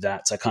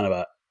a kind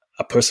of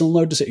a personal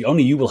node decision.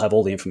 Only you will have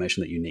all the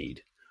information that you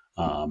need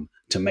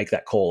to make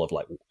that call of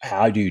like,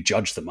 how do you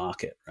judge the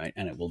market, right?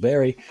 And it will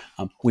vary.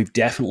 We've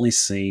definitely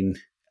seen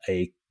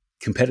a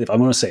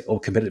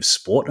competitive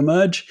sport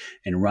emerge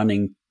in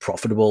running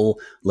profitable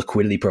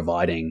liquidity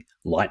providing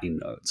Lightning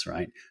nodes,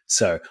 right?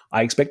 So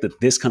I expect that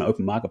this kind of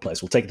open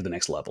marketplace will take it to the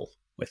next level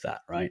with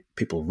that, right?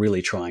 People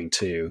really trying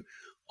to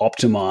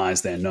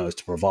optimize their nodes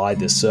to provide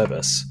this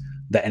service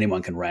that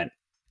anyone can rent,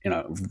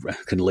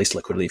 can lease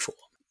liquidity for.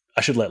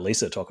 I should let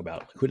Lisa talk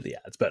about liquidity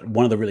ads, but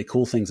one of the really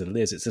cool things that it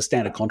is, it's a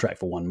standard contract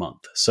for 1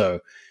 month.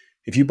 So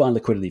if you buy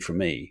liquidity from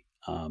me,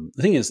 the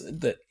thing is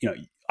that,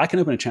 I can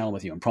open a channel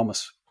with you and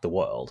promise the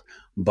world,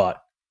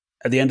 but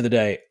at the end of the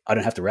day, I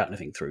don't have to route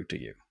anything through to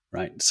you,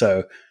 right?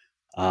 So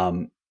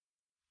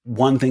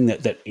one thing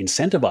that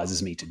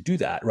incentivizes me to do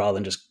that, rather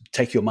than just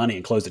take your money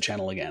and close the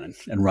channel again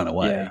and run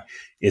away,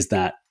 is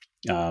that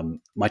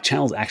my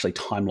channel is actually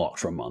time locked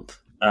for a month.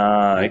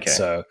 Right? Okay.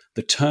 So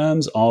the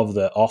terms of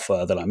the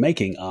offer that I'm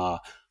making are,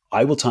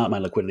 I will tie up my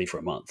liquidity for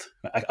a month.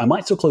 I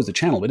might still close the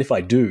channel, but if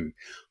I do,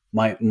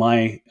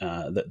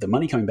 the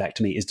money coming back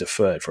to me is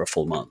deferred for a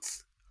full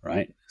month,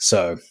 right?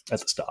 So at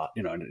the start,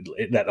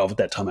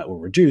 that timeout will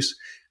reduce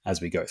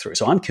as we go through.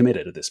 So I'm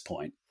committed at this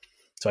point.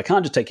 So I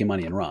can't just take your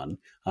money and run.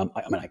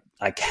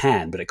 I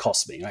can, but it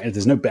costs me, right?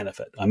 There's no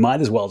benefit. I might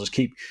as well just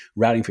keep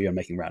routing for you and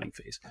making routing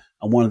fees.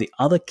 And one of the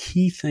other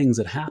key things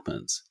that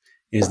happens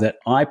is that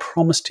I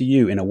promise to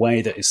you in a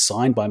way that is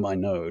signed by my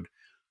node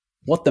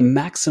what the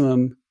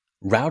maximum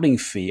routing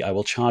fee I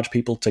will charge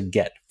people to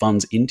get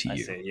funds into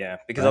you. I see, yeah.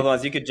 Because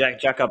otherwise you could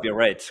jack up your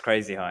rates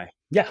crazy high.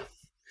 Yeah,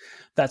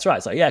 that's right.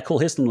 It's like, yeah, cool,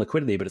 here's some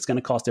liquidity, but it's going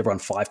to cost everyone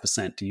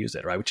 5% to use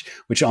it, right?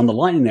 Which on the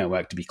Lightning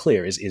Network, to be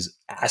clear, is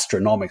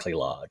astronomically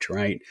large,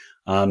 right?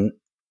 And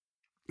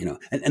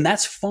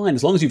that's fine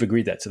as long as you've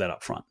agreed to that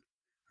up front,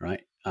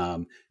 right?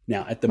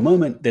 Now, at the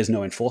moment, there's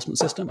no enforcement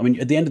system. I mean,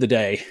 at the end of the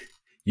day,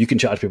 you can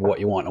charge people what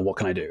you want, and what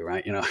can I do,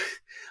 right?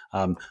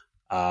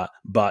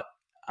 But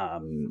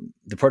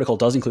the protocol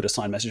does include a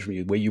signed message from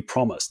you where you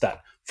promise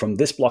that from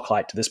this block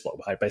height to this block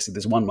height, basically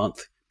this 1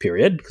 month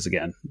period, because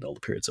again, all the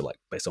periods are like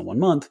based on 1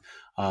 month,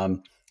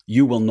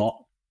 you will not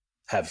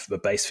have a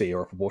base fee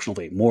or a proportional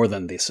fee more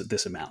than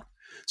this amount.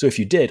 So if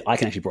you did, I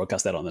can actually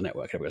broadcast that on the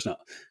network. Everybody goes, no,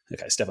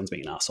 okay, Stephan's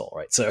being an asshole,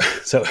 right? So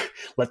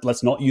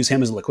let's not use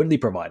him as a liquidity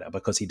provider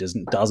because he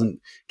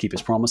doesn't keep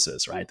his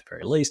promises, right? At the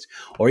very least,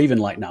 or even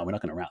like, no, we're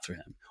not going to route through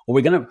him, or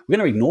we're going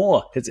to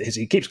ignore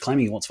he keeps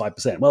claiming he wants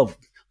 5%. Well,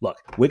 look,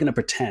 we're going to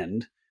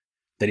pretend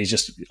that he's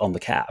just on the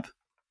cap,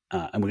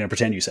 and we're going to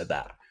pretend you said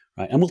that,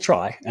 right? And we'll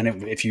try, and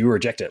if you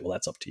reject it, well,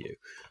 that's up to you.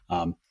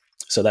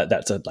 So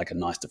that's a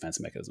nice defense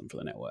mechanism for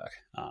the network.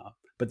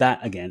 But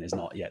that, again, is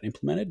not yet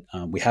implemented.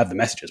 We have the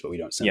messages, but we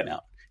don't send them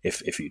out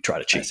if you try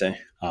to cheat.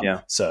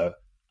 So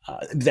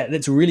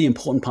that's a really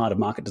important part of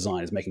market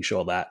design, is making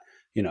sure that,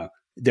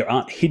 there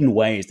aren't hidden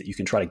ways that you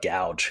can try to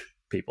gouge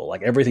people.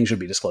 Like, everything should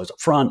be disclosed up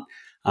front,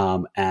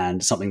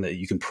 and something that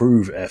you can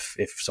prove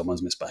if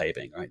someone's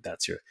misbehaving, right?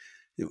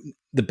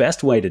 The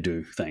best way to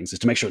do things is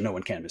to make sure no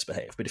one can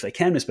misbehave. But if they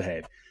can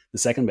misbehave, the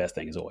second best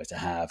thing is always to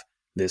have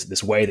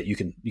this way that you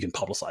can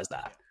publicize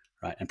that,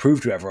 right, and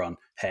prove to everyone,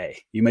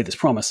 hey, you made this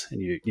promise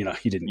and you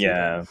didn't.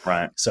 Yeah,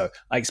 right. So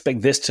I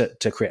expect this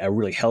to create a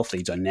really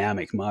healthy,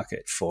 dynamic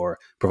market for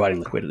providing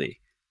liquidity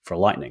for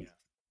Lightning,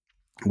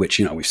 which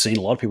we've seen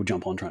a lot of people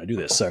jump on trying to do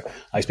this. So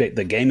I expect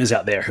the gamers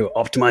out there who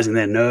are optimizing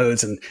their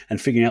nodes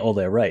and figuring out all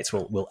their rates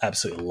will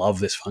absolutely love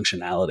this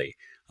functionality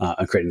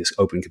and creating this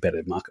open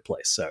competitive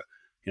marketplace. So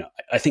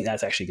I think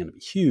that's actually going to be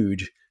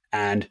huge.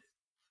 And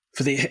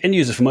for the end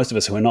users, for most of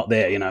us who are not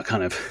there,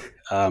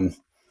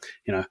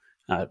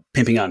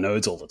 pimping our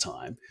nodes all the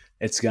time,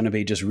 it's going to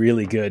be just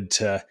really good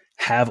to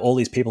have all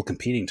these people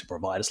competing to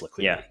provide us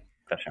liquidity. Yeah,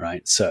 gotcha.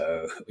 Right.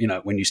 So,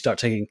 when you start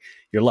taking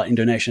your Lightning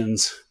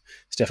donations,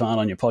 Stephan,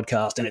 on your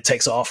podcast, and it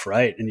takes off,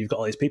 right? And you've got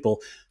all these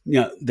people,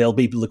 there'll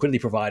be liquidity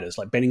providers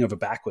like bending over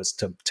backwards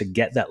to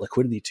get that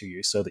liquidity to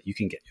you so that you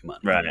can get your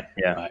money. Right.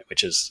 Yeah. Right.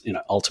 Which is,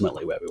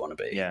 ultimately where we want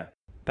to be. Yeah.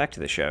 Back to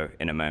the show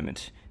in a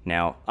moment.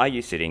 Now, are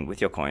you sitting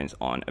with your coins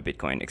on a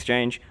Bitcoin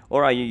exchange,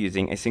 or are you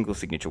using a single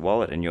signature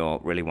wallet and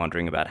you're really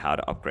wondering about how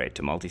to upgrade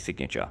to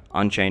multi-signature?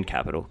 Unchained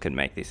Capital can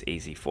make this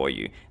easy for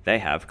you. They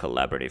have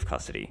collaborative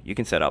custody. You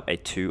can set up a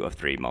 2 of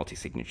 3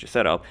 multi-signature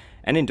setup,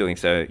 and in doing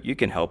so, you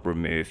can help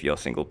remove your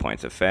single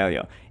points of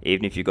failure.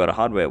 Even if you've got a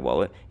hardware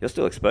wallet, you're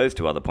still exposed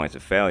to other points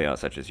of failure,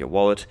 such as your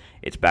wallet,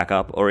 its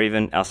backup, or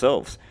even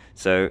ourselves.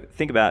 So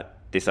think about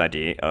this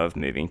idea of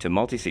moving to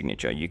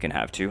multi-signature. You can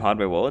have 2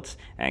 hardware wallets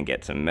and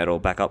get some metal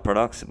backup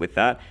products with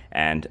that,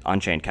 and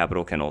Unchained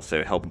Capital can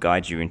also help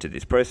guide you into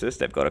this process.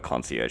 They've got a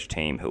concierge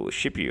team who will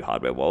ship you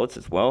hardware wallets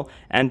as well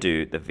and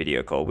do the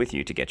video call with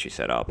you to get you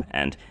set up,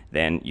 and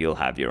then you'll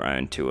have your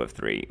own 2 of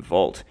 3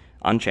 vault.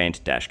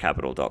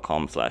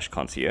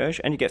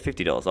 Unchained-capital.com/concierge, and you get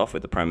 $50 off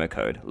with the promo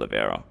code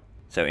Livera.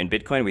 So in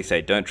Bitcoin, we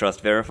say don't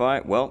trust,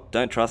 verify. Well,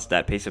 don't trust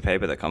that piece of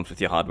paper that comes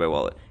with your hardware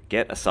wallet.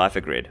 Get a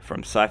cipher grid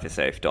from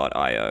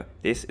ciphersafe.io.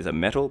 This is a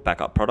metal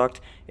backup product.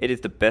 It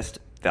is the best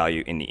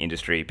value in the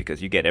industry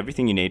because you get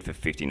everything you need for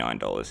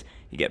 $59.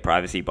 You get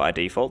privacy by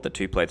default. The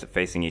 2 plates are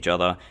facing each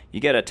other. You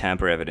get a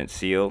tamper evidence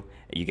seal.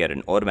 You get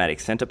an automatic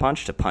center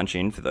punch to punch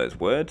in for those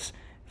words,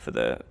 for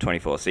the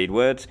 24 seed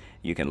words.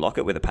 You can lock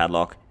it with a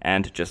padlock,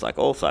 and just like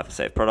all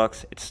CipherSafe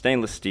products, it's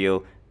stainless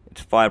steel.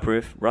 It's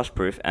fireproof,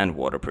 rust-proof, and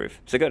waterproof.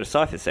 So go to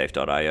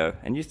ciphersafe.io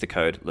and use the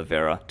code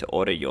Livera to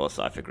order your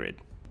cipher grid.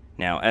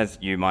 Now, as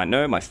you might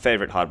know, my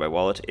favorite hardware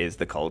wallet is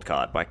the Cold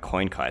Card by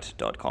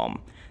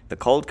coinkite.com. The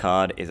Cold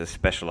Card is a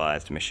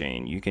specialized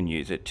machine. You can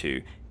use it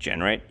to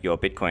generate your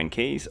Bitcoin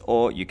keys,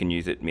 or you can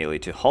use it merely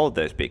to hold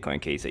those Bitcoin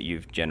keys that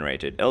you've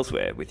generated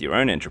elsewhere with your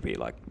own entropy,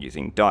 like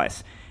using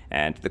dice.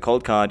 And the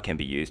Cold Card can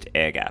be used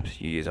air-gapped.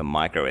 You use a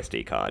micro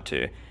SD card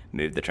to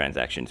move the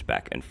transactions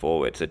back and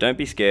forward. So don't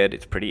be scared.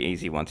 It's pretty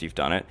easy once you've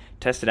done it.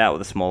 Test it out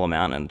with a small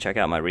amount and check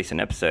out my recent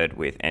episode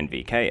with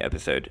NVK,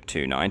 episode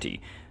 290.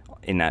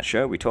 In that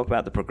show, we talk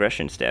about the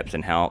progression steps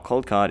and how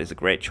Cold Card is a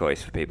great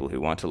choice for people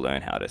who want to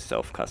learn how to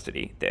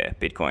self-custody their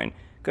Bitcoin.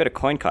 Go to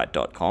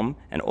coinkite.com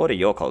and order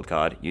your Cold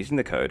Card using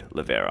the code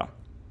Livera.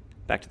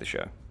 Back to the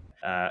show.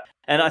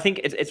 And I think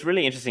it's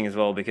really interesting as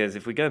well, because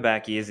if we go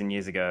back years and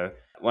years ago,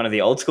 one of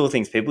the old school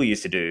things people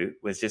used to do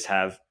was just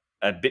have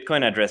a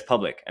Bitcoin address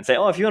public and say,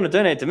 oh, if you want to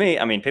donate to me,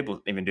 I mean,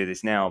 people even do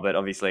this now, but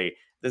obviously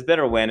there's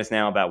better awareness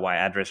now about why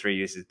address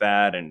reuse is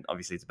bad. And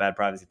obviously it's a bad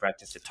privacy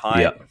practice to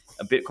tie a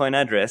Bitcoin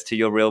address to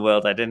your real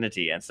world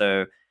identity. And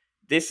so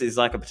this is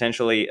like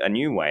potentially a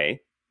new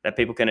way that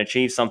people can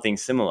achieve something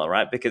similar,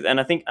 right? Because, and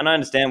I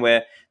understand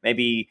where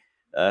maybe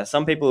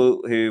some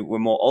people who were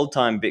more old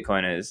time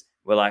Bitcoiners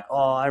were like,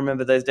 oh, I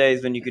remember those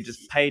days when you could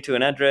just pay to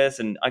an address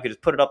and I could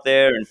just put it up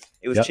there and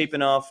it was cheap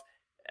enough.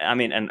 I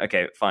mean, and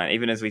okay, fine.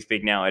 Even as we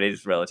speak now, it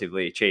is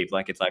relatively cheap.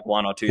 Like it's like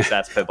 1 or 2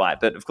 sats per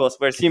byte. But of course,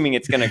 we're assuming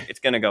it's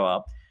gonna go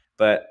up.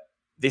 But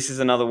this is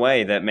another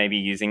way that maybe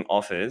using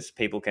offers,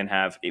 people can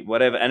have it,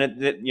 whatever, and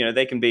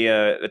they can be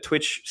a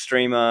Twitch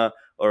streamer,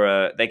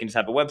 or they can just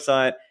have a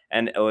website,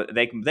 and or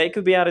they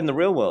could be out in the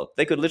real world.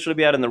 They could literally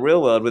be out in the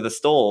real world with a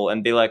stall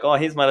and be like, oh,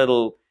 here's my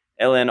little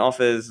LN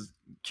offers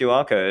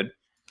QR code.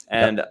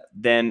 And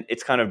then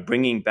it's kind of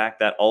bringing back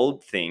that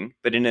old thing,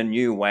 but in a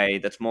new way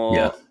that's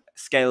more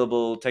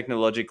scalable,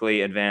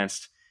 technologically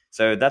advanced.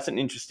 So that's an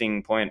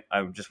interesting point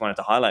I just wanted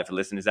to highlight for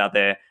listeners out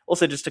there.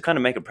 Also, just to kind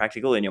of make it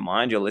practical in your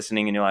mind. You're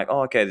listening and you're like,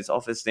 oh, okay, this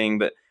office thing,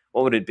 but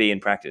what would it be in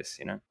practice,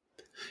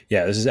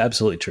 Yeah, this is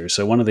absolutely true.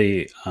 So one of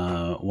the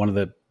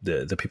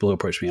people who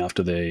approached me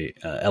after the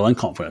LN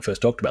conf when I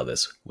first talked about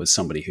this was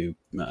somebody who,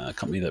 a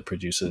company that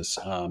produces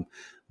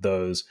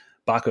those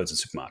barcodes in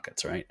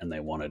supermarkets, right? And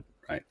they wanted,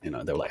 right, they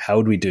were like, how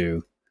would we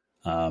do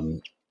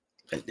Lightning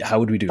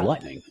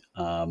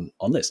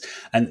on this?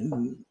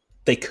 And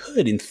they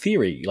could, in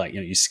theory, like,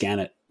 you scan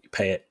it, you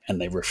pay it,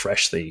 and they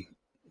refresh the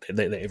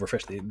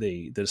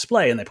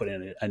display, and they put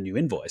in a new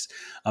invoice.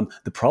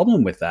 The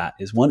problem with that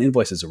is, one,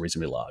 invoices are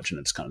reasonably large, and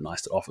it's kind of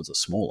nice that offers are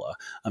smaller.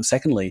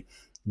 Secondly,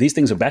 these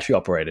things are battery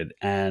operated,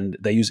 and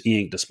they use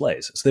e-ink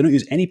displays, so they don't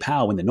use any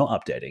power when they're not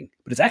updating.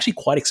 But it's actually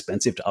quite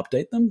expensive to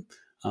update them,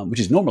 which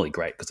is normally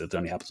great because it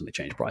only happens when they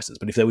change prices.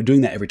 But if they were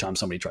doing that every time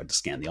somebody tried to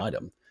scan the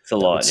item, it's a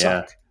lot,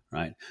 suck,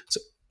 right?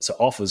 So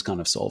offers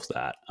kind of solves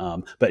that.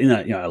 But in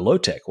a low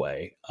tech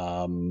way,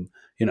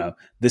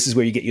 this is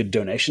where you get your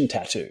donation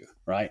tattoo,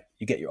 right?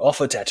 You get your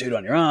offer tattooed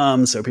on your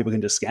arm so people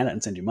can just scan it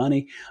and send you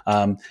money,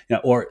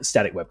 or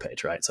static web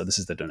page, right? So this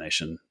is the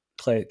donation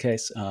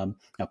case. Now,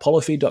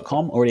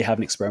 pollofeed.com already have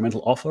an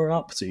experimental offer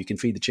up, so you can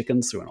feed the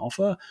chickens through an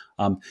offer.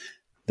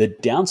 The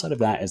downside of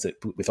that is that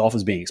with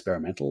offers being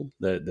experimental,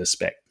 the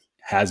spec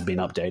has been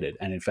updated.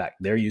 And in fact,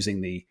 they're using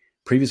the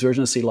previous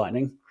version of C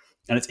Lightning,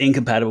 and it's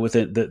incompatible with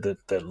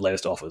the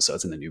latest offers. So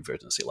it's in the new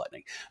version of C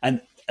Lightning.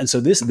 And so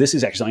this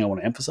is actually something I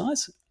want to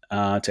emphasize.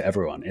 to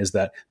everyone is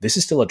that this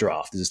is still a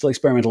draft. This is still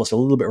experimental. It's a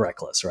little bit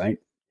reckless, right?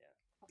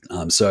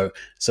 So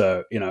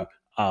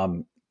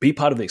be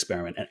part of the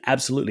experiment. And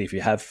absolutely, if you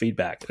have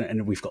feedback,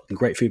 and we've got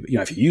great feedback,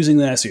 if you're using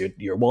this, or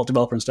you're a wallet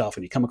developer and stuff,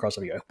 and you come across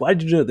it, you go, why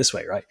did you do it this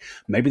way, right?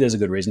 Maybe there's a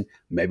good reason.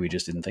 Maybe we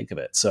just didn't think of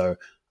it. So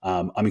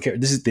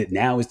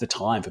now is the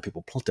time for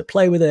people to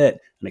play with it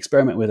and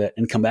experiment with it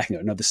and come back and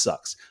go, no, this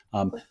sucks.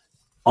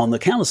 On the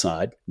counter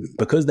side,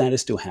 because that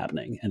is still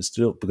happening, and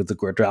still because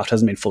the draft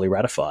hasn't been fully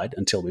ratified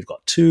until we've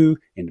got two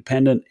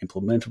independent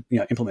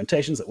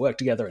implementations that work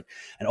together,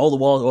 and all the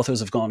wallet authors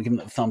have given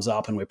it the thumbs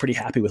up, and we're pretty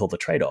happy with all the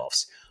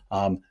trade-offs.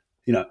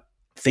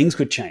 Things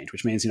could change,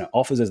 which means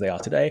offers as they are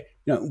today,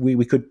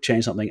 we could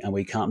change something, and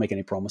we can't make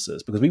any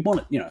promises because we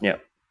want it.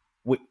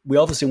 We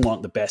obviously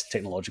want the best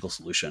technological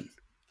solution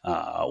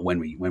when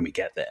we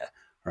get there.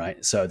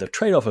 Right. So the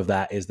trade-off of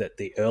that is that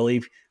the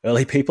early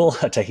people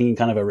are taking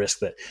kind of a risk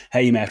that,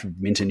 hey, you may have to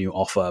mint a new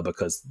offer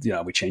because,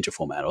 we change a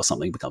format or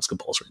something becomes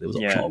compulsory. There was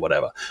optional or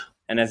whatever.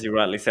 And as you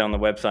rightly say on the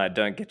website,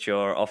 don't get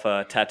your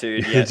offer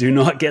tattooed yet. Do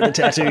not get the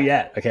tattoo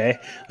yet. Okay.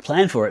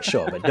 Plan for it,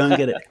 sure, but don't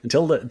get it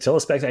until the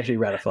spec's actually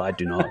ratified.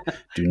 Do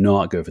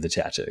not go for the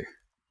tattoo.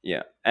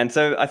 Yeah. And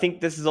so I think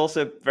this is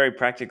also very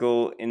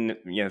practical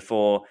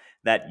for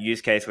that use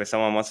case where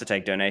someone wants to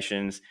take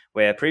donations,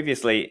 where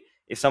previously,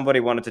 if somebody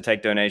wanted to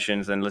take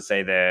donations and let's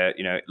say they're,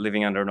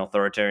 living under an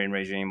authoritarian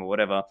regime or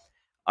whatever,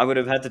 I would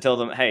have had to tell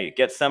them, hey,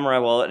 get Samurai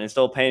Wallet and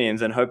install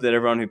Painiums and hope that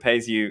everyone who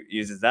pays you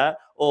uses that,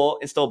 or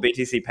install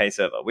BTC Pay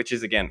Server, which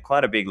is, again,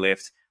 quite a big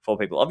lift for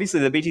people.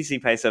 Obviously, the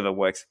BTC Pay Server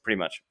works pretty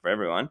much for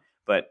everyone,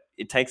 but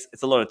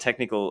it's a lot of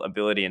technical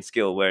ability and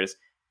skill, whereas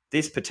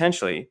this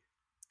potentially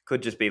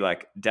could just be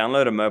like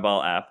download a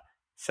mobile app,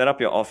 set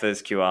up your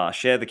offers QR,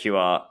 share the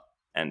QR,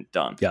 and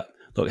done. Yeah.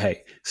 Look,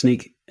 hey,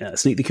 sneak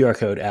the QR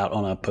code out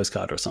on a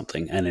postcard or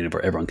something, and then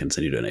everyone can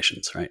send you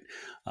donations, right?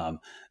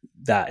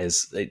 That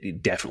is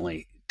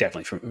definitely,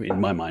 in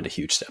my mind, a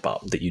huge step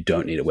up. That you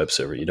don't need a web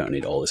server, you don't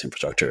need all this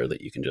infrastructure.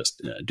 That you can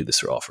just do this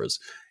through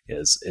offers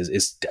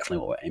is definitely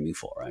what we're aiming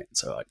for, right?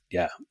 So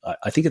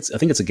I think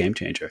it's a game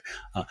changer.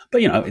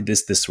 But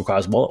this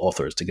requires wallet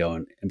authors to go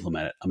and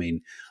implement it. I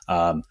mean,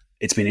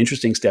 it's been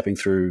interesting stepping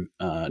through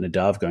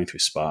Nadav going through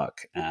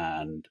Spark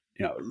and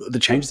the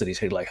changes that he's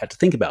had to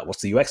think about.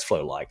 What's the UX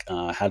flow like?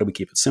 How do we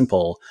keep it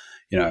simple?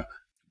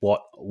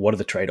 What are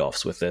the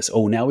trade-offs with this?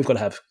 Oh, now we've got to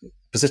have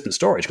persistent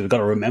storage because we've got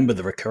to remember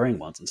the recurring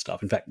ones and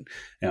stuff. In fact,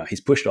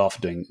 he's pushed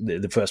off doing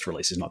the first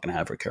release is not going to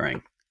have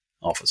recurring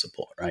offer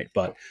support, right?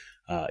 But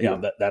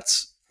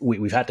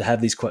we've had to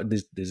have these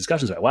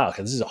discussions about, wow,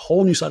 okay, this is a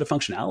whole new side of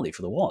functionality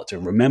for the wallet to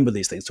remember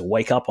these things, to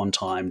wake up on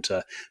time,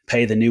 to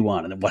pay the new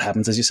one. And then what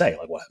happens, as you say,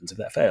 like what happens if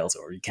that fails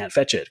or you can't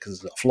fetch it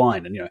because it's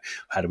offline, and,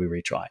 how do we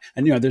retry?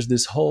 And, there's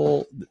this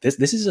whole,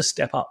 this is a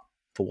step up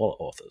for wallet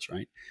authors,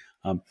 right?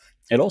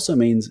 It also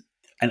means,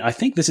 and I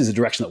think this is a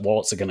direction that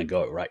wallets are going to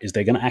go, right, is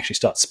they're going to actually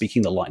start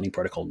speaking the Lightning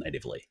protocol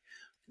natively.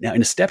 Now,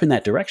 in a step in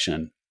that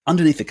direction,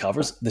 underneath the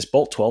covers, this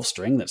Bolt 12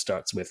 string that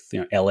starts with,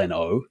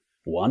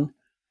 LNO1,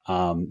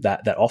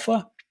 that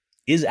offer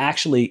is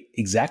actually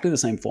exactly the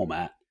same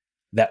format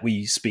that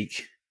we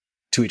speak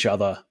to each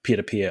other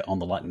peer-to-peer on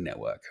the Lightning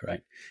Network,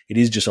 right? It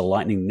is just a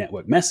Lightning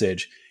Network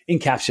message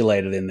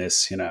encapsulated in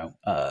this,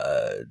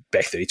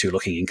 Bech32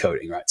 looking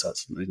encoding, right? So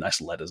it's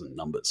nice letters and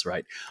numbers,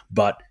 right?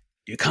 But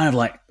you're kind of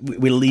like,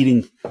 we're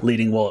leading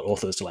wallet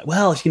authors to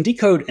well, if you can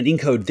decode and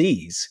encode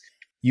these,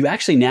 you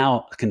actually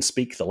now can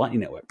speak the Lightning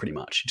Network pretty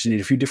much. You just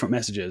need a few different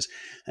messages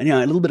and,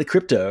 a little bit of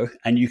crypto,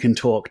 and you can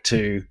talk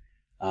to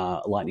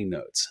Lightning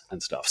nodes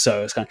and stuff.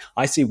 So it's kind of,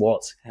 I see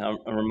what's. I'm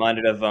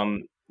reminded of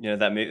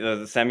that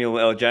movie, Samuel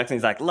L. Jackson.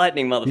 He's like,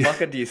 "Lightning,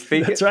 motherfucker, do you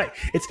speak?" That's right.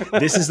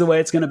 This is the way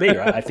it's going to be,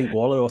 right? I think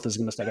wallet authors are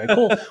going to start going,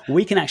 cool.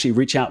 We can actually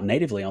reach out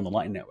natively on the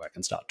Lightning Network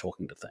and start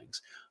talking to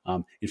things.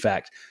 In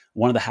fact,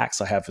 one of the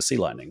hacks I have for C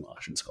Lightning, well,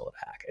 I shouldn't call it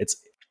a hack.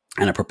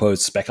 And a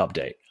proposed spec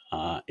update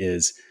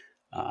is,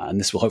 and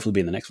this will hopefully be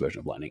in the next version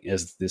of Lightning,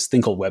 is this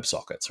thing called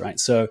WebSockets, right?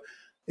 So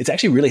it's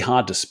actually really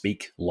hard to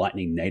speak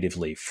Lightning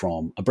natively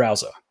from a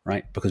browser,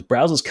 right? Because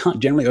browsers can't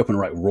generally open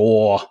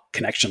raw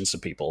connections to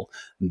people.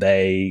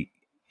 They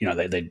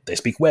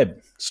speak web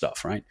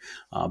stuff, right?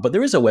 But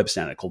there is a web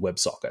standard called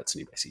WebSockets,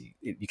 and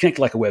you connect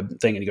like a web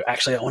thing, and you go,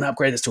 actually, I want to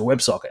upgrade this to a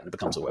WebSocket, and it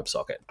becomes a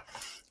WebSocket.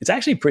 It's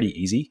actually pretty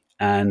easy,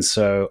 and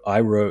so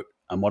I wrote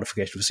a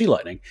modification for C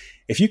Lightning.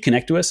 If you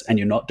connect to us and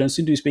don't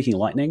seem to be speaking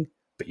Lightning,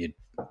 but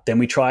then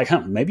we try,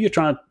 maybe you're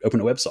trying to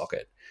open a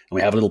WebSocket. And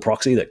we have a little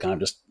proxy that kind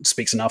of just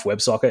speaks enough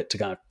WebSocket to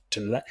kind of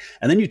turn to that.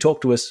 And then you talk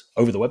to us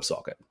over the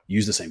WebSocket,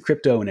 use the same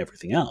crypto and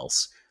everything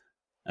else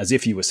as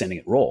if you were sending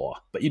it raw,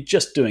 but you're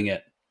just doing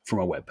it from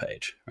a web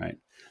page, right?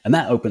 And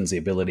that opens the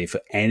ability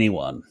for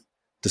anyone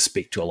to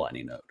speak to a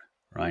Lightning node,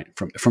 right?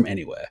 From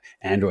anywhere,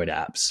 Android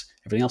apps,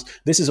 everything else.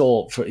 This is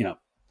all for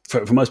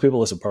most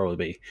people, this will probably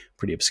be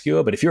pretty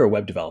obscure, but if you're a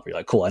web developer, you're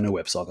like, cool, I know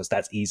WebSockets,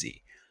 that's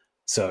easy.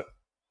 So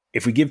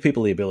if we give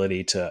people the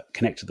ability to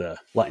connect to the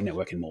Lightning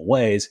Network in more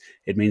ways,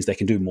 it means they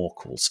can do more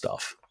cool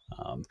stuff.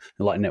 The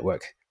Lightning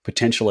Network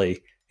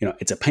potentially,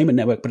 it's a payment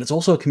network, but it's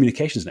also a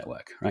communications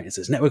network, right? It's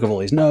this network of all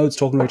these nodes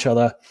talking to each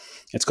other.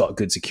 It's got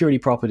good security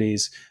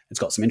properties. It's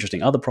got some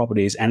interesting other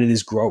properties, and it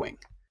is growing.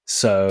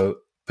 So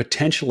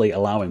potentially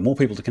allowing more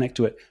people to connect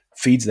to it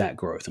feeds that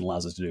growth and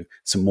allows us to do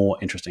some more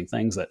interesting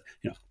things that,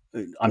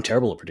 I'm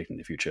terrible at predicting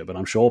the future, but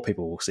I'm sure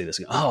people will see this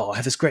and go, oh, I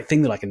have this great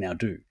thing that I can now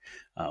do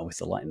with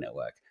the Lightning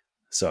Network.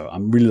 So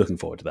I'm really looking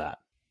forward to that.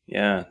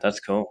 Yeah, that's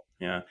cool.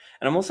 Yeah.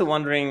 And I'm also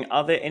wondering,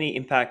 are there any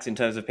impacts in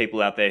terms of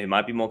people out there who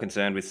might be more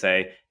concerned with,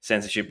 say,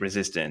 censorship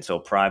resistance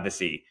or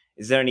privacy?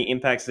 Is there any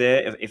impacts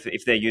there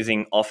if they're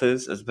using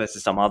offers as opposed to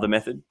some other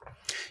method?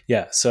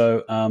 Yeah.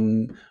 So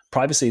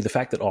privacy, the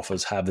fact that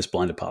offers have this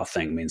blinded path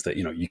thing means that,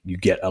 you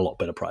get a lot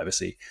better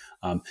privacy.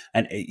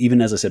 And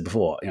even as I said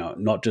before,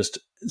 not just,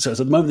 so at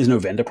the moment there's no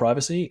vendor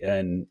privacy,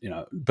 and,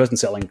 person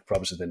selling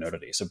publishes their node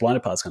ID. So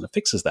blinded paths kind of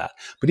fixes that.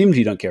 But even if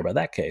you don't care about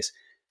that case,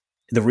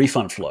 the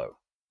refund flow,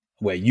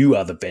 where you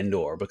are the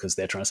vendor because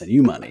they're trying to send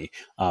you money,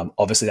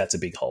 obviously that's a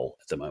big hole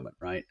at the moment,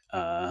 right?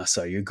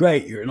 So you're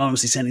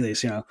anonymously sending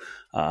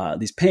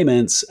these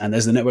payments, and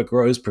as the network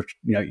grows,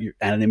 your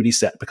anonymity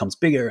set becomes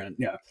bigger,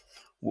 and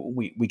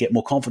we get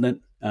more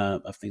confident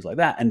of things like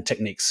that, and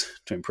techniques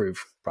to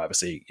improve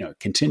privacy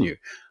continue.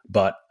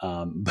 But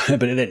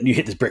then you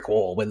hit this brick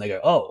wall when they go,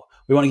 oh,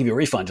 we want to give you a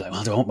refund. You're like,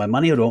 well, do I want my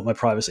money or do I want my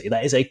privacy?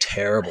 That is a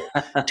terrible,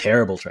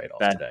 terrible trade-off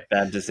today.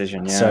 Bad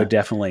decision. Yeah. So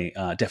definitely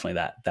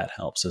that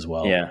helps as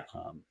well. Yeah.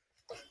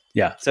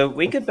 Yeah. So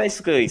we could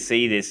basically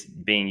see this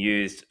being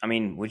used. I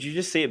mean, would you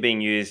just see it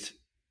being used,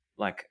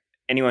 like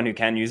anyone who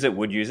can use it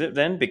would use it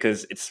then,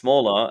 because it's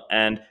smaller,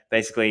 and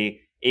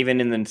basically even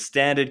in the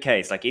standard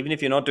case, like even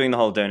if you're not doing the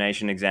whole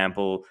donation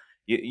example,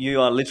 you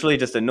are literally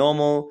just a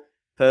normal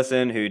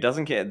person who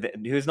doesn't care,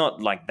 who's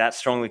not like that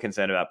strongly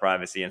concerned about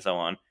privacy and so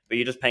on, but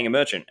you're just paying a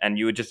merchant, and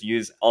you would just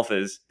use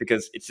offers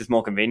because it's just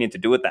more convenient to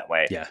do it that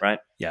way. Yeah. Right.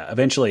 Yeah.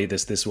 Eventually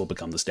this will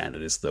become the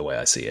standard, is the way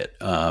I see it.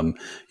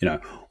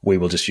 We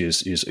will just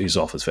use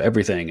offers for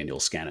everything, and you'll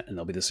scan it, and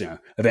there'll be this,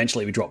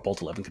 eventually we drop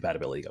Bolt 11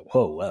 compatibility. You go,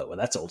 whoa, well,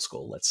 that's old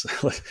school.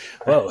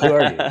 Whoa, who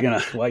are you?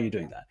 Why are you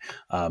doing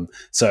that?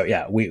 So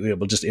yeah,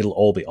 it'll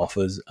all be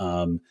offers.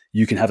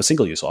 You can have a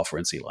single use offer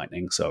in C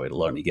Lightning. So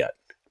it'll only get,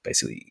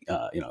 basically,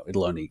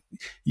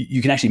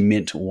 you can actually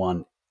mint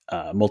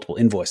multiple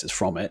invoices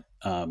from it,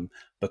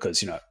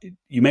 because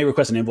you may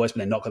request an invoice but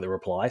then not get the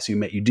reply, so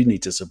you do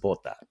need to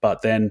support that.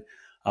 But then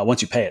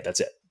once you pay it, that's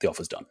it. The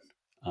offer's done.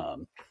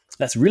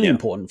 That's really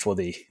important for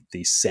the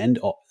send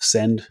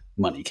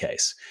money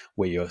case,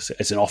 where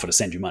it's an offer to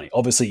send you money.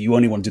 Obviously, you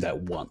only want to do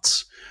that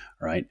once,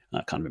 right?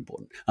 Kind of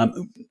important.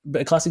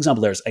 But a classic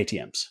example there is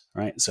ATMs,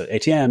 right? So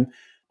ATM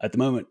at the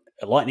moment,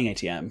 a Lightning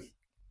ATM,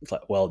 it's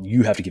like, well,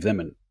 you have to give them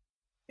an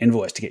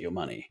invoice to get your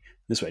money.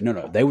 This way,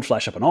 no, they would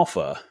flash up an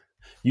offer.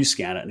 You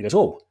scan it, and it goes,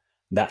 oh,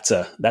 that's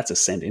a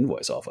send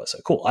invoice offer. So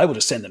cool, I will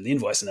just send them the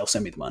invoice, and they'll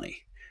send me the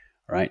money,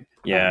 right?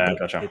 Yeah,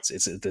 gotcha.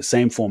 It's the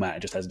same format. It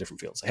just has a different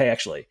field. So hey,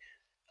 actually,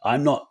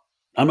 I'm not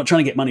trying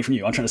to get money from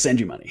you. I'm trying to send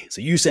you money.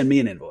 So you send me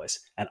an invoice,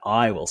 and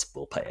I will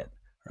pay it,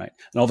 right?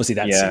 And obviously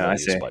that's single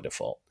use by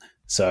default.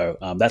 So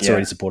that's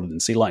already supported in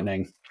C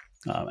Lightning,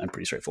 and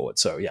pretty straightforward.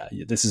 So yeah,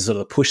 this is sort of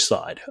the push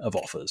side of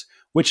offers,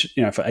 which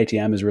for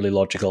ATM is really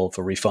logical.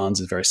 For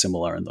refunds is very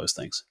similar, and those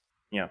things.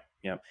 Yeah.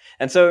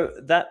 And so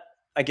that,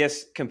 I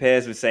guess,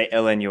 compares with, say,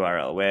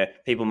 LNURL, where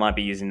people might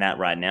be using that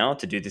right now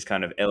to do this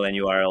kind of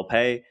LNURL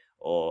pay.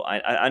 Or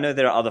I know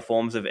there are other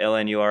forms of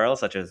LNURL,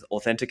 such as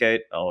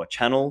Authenticate or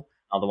Channel,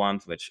 other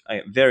ones which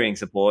are varying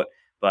support.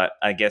 But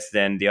I guess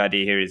then the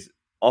idea here is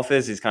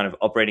Offers is kind of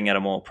operating at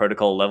a more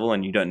protocol level,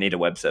 and you don't need a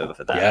web server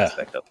for that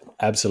aspect of it.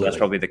 Absolutely. So that's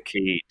probably the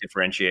key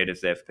differentiators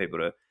there for people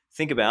to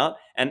think about.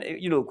 And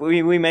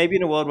we may be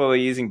in a world where we're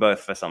using both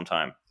for some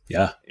time.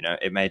 Yeah.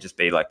 It may just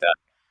be like that.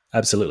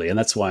 Absolutely. And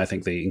that's why I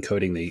think the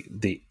encoding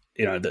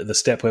the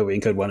step where we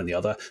encode one and the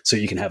other so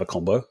you can have a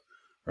combo,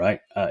 right,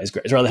 is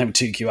great. It's rather than having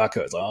two QR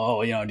codes.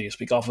 Like, do you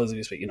speak offers? Do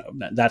you speak,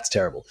 that's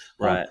terrible.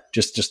 Right.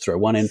 Just throw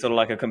one in. Sort of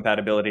like a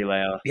compatibility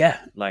layer. Yeah.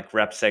 Like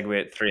wrap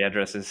SegWit 3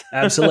 addresses.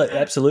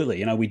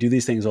 Absolutely. We do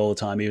these things all the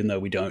time, even though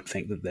we don't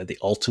think that they're the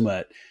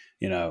ultimate,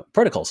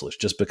 protocol solution,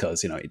 just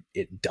because,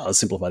 it does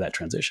simplify that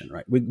transition,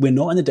 right? We're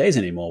not in the days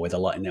anymore where the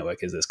Lightning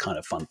Network is this kind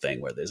of fun thing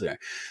where there's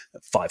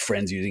 5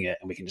 friends using it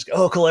and we can just go,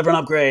 oh, cool,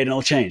 everyone upgrade and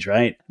it'll change,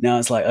 right? Now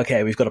it's like,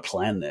 okay, we've got to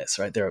plan this,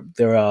 right?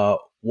 There are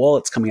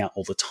wallets coming out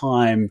all the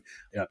time,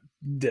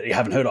 that you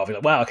haven't heard of. You're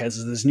like, wow, okay, this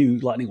is this new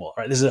Lightning wallet,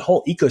 right? There's a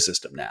whole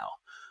ecosystem now.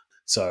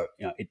 So,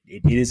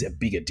 it is a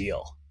bigger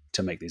deal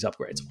to make these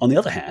upgrades. On the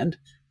other hand,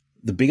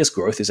 the biggest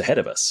growth is ahead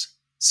of us.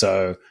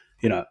 So,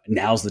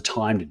 now's the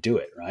time to do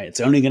it, right? It's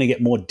only going to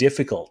get more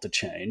difficult to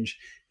change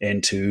in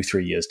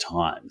 2-3 years'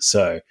 time.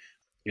 So,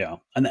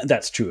 and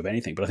that's true of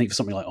anything. But I think for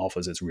something like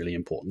Offers, it's really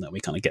important that we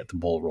kind of get the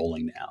ball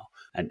rolling now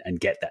and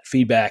get that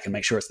feedback and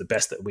make sure it's the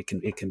best that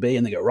it can be.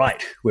 And they go,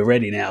 right, we're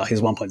ready now.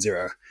 Here's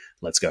 1.0.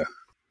 Let's go.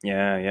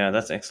 Yeah,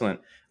 that's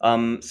excellent.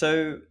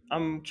 So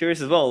I'm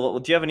curious as well.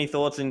 Do you have any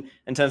thoughts in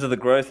terms of the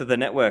growth of the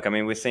network? I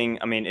mean, we're seeing.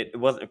 I mean, it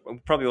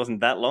probably wasn't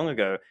that long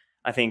ago.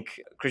 I think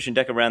Christian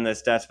Decker ran their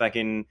stats back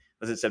in,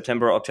 was it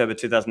September or October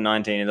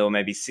 2019, and there were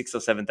maybe 6,000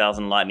 or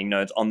 7,000 Lightning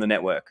nodes on the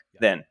network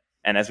then.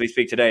 And as we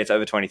speak today, it's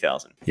over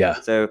 20,000. Yeah.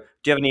 So do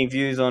you have any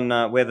views on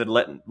where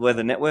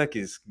the network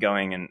is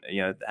going and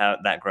how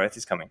that growth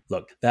is coming?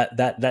 Look,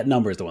 that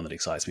number is the one that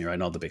excites me, right?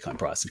 Not the Bitcoin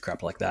price and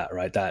crap like that,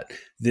 right? That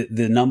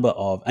the number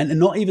of, and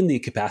not even the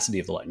capacity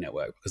of the Lightning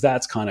Network, because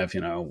that's kind of,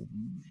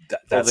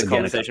 that's a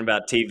conversation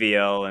about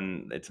TVL,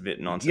 and it's a bit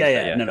nonsense.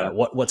 Yeah. No.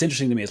 What's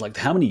interesting to me is like,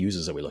 how many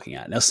users are we looking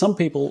at? Now, some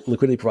people,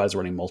 liquidity providers are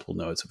running multiple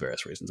nodes for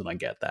various reasons, and I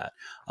get that.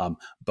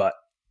 But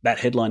that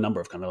headline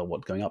number of kind of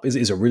what's going up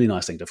is a really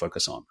nice thing to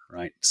focus on,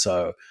 right?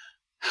 So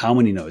how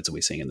many nodes are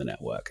we seeing in the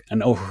network?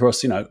 And of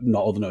course, not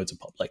all the nodes are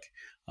public,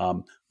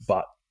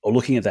 but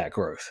looking at that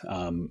growth,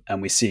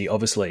 and we see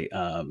obviously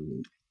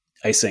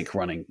async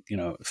running,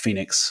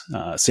 Phoenix,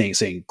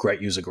 seeing great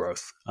user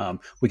growth.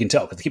 We can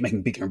tell because they keep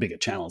making bigger and bigger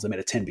channels. They made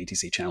a 10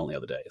 BTC channel the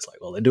other day. It's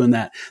like, well, they're doing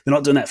that. They're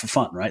not doing that for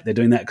fun, right? They're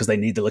doing that because they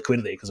need the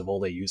liquidity because of all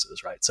their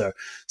users, right? So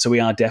we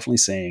are definitely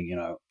seeing,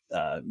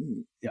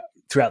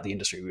 throughout the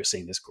industry, we're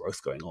seeing this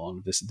growth going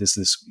on, this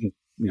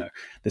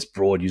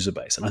broad user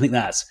base, and I think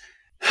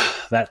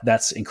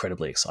that's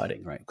incredibly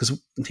exciting, right? Because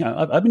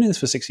I've been doing this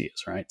for 6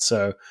 years, right?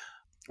 So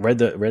read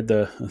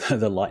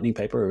the Lightning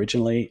paper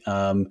originally.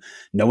 No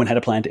one had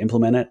a plan to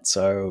implement it,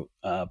 so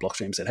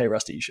Blockstream said, "Hey,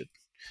 Rusty,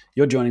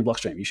 you're joining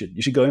Blockstream.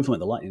 You should go implement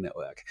the Lightning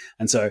Network."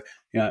 And so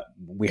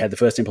we had the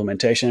first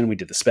implementation. We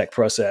did the spec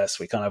process.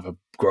 We kind of have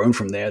grown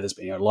from there. There's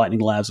been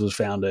Lightning Labs was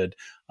founded.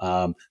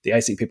 The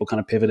async people kind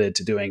of pivoted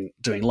to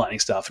doing Lightning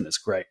stuff, and it's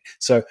great.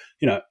 So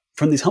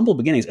from these humble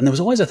beginnings, and there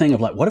was always a thing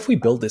of like, what if we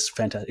build this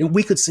fantastic?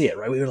 We could see it,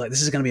 right? We were like,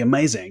 this is going to be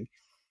amazing.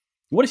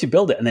 What if you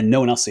build it and then no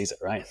one else sees it,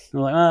 right?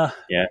 And we're like,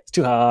 it's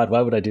too hard.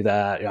 Why would I do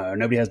that?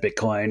 Nobody has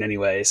Bitcoin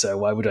anyway, so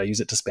why would I use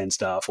it to spend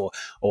stuff?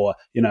 Or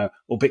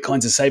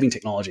Bitcoin's a saving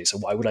technology, so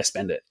why would I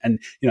spend it? And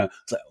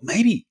it's like,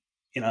 maybe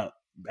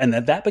and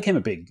that became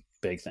a big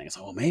thing. It's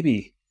like, well,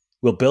 maybe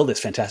we'll build this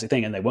fantastic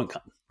thing and they won't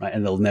come, right?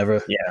 And they'll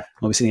never. Yeah.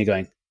 We'll be sitting here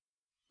going,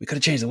 we could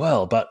have changed the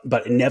world, but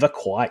it never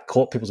quite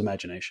caught people's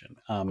imagination.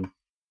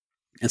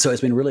 And so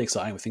it's been really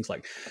exciting with things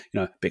like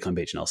Bitcoin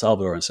Beach in El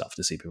Salvador and stuff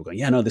to see people going,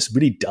 yeah, no, this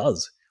really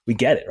does. We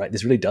get it, right?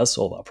 This really does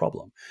solve our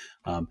problem.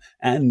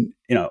 And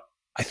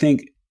I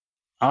think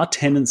our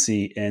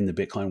tendency in the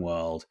Bitcoin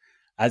world,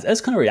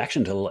 as kind of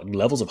reaction to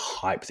levels of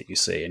hype that you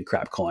see in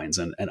crap coins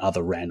and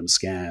other random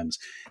scams,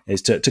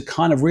 is to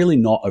kind of really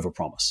not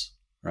overpromise,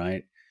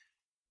 right?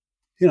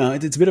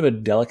 It's a bit of a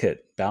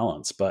delicate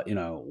balance, but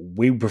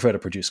we prefer to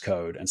produce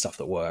code and stuff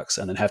that works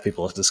and then have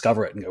people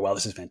discover it and go, wow,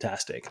 this is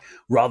fantastic,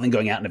 rather than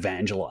going out and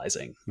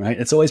evangelizing, right?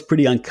 It's always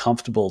pretty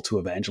uncomfortable to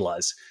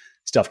evangelize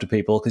stuff to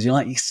people because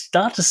you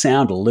start to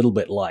sound a little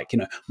bit like,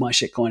 my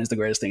shitcoin is the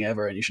greatest thing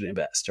ever and you should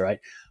invest, right?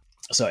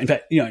 So in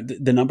fact,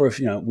 the number of,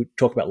 we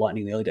talk about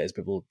Lightning in the early days,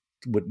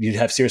 you'd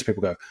have serious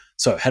people go,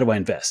 so how do I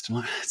invest? I'm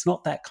like, it's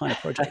not that kind of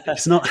project.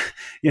 It's not,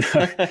 this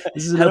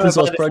is an open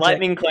source project.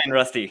 Lightning coin,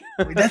 Rusty.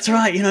 That's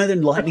right.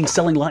 Then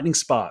selling Lightning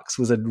Sparks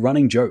was a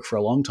running joke for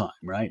a long time,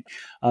 right?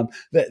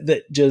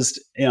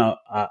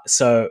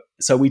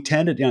 So we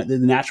tended, the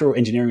natural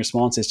engineering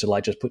response is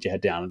to just put your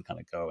head down and kind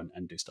of go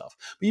and do stuff.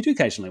 But you do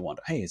occasionally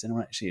wonder, hey, is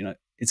anyone actually,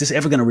 is this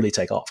ever going to really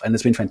take off? And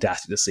it's been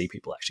fantastic to see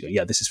people actually go,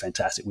 yeah, this is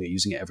fantastic. We're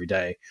using it every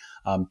day.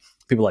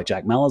 People like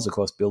Jack Mallers, of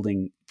course,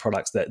 building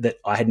products that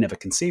I had never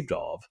conceived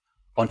of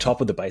on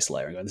top of the base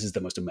layer and going, this is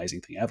the most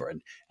amazing thing ever.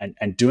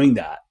 And doing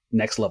that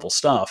next level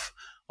stuff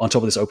on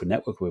top of this open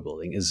network we're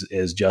building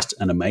is just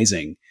an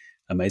amazing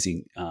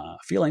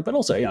feeling. But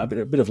also, a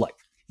bit of like,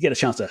 you get a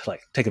chance to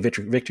take a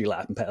victory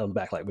lap and pat on the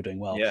back like we're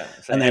doing well. Yeah.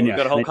 So, and then we've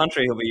got a whole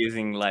country who'll be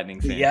using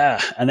Lightning soon. Yeah.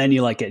 And then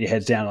you get your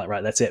heads down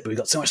right, that's it. But we've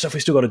got so much stuff we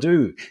still got to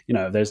do.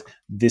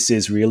 This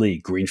is really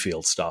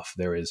greenfield stuff.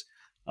 There is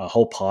a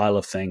whole pile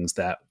of things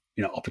that,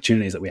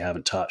 opportunities that we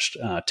haven't touched,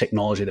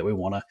 technology that we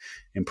want to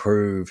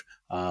improve.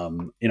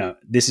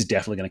 This is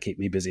definitely going to keep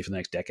me busy for the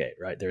next decade,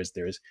 right? There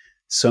is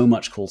so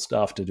much cool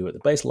stuff to do at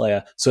the base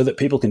layer so that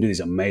people can do these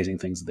amazing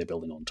things that they're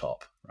building on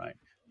top, right?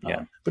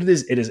 Yeah. But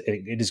it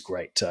is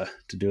great to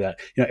do that.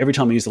 Every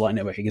time I use the Lightning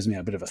Network, it gives me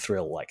a bit of a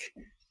thrill, like,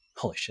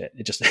 holy shit.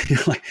 It just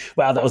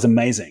wow, that was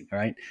amazing.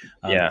 Right.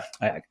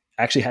 I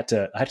actually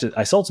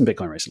I sold some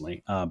Bitcoin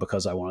recently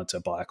because I wanted to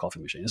buy a coffee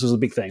machine. This was a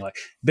big thing. Like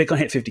Bitcoin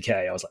hit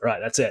 50K. I was like, right,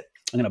 that's it.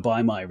 I'm going to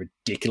buy my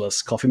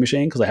ridiculous coffee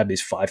machine because I have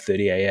these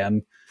 5:30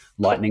 a.m.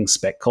 Lightning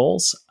spec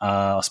calls,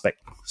 spec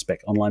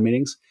online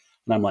meetings.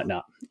 And I'm like,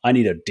 nah, I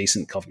need a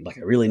decent coffee, like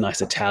a really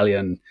nice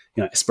Italian,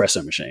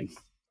 espresso machine.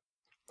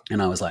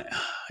 And I was like,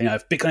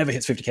 if Bitcoin ever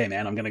hits 50K,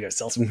 man, I'm going to go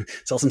sell some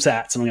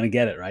sats and I'm going to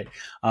get it, right?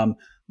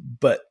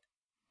 But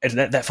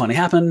that finally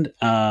happened.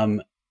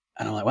 And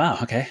I'm like, wow,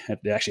 okay, it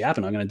actually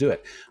happened. I'm going to do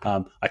it.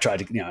 I tried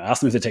to, ask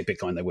them if they take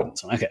Bitcoin. They wouldn't.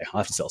 So, okay, I'll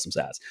have to sell some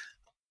sats.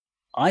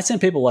 I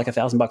sent people like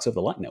 $1,000 over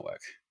the Lightning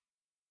Network.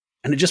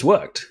 And it just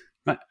worked,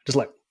 right? Just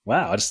like,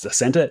 wow, I just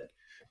sent it.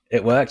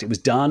 It worked. It was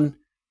done.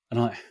 And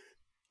I'm like,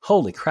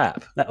 holy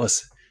crap, that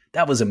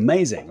was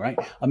amazing, right?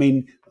 I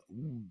mean,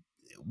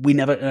 we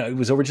never, it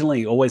was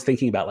originally always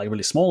thinking about like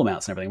really small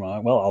amounts and everything. We're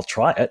like, well, I'll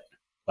try it.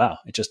 wow,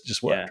 it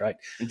just worked, right?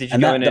 And did you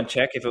And go in and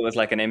check if it was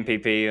like an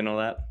MPP and all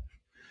that?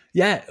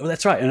 Yeah, well,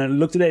 that's right. And I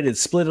looked at it, it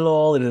split it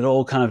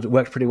all kind of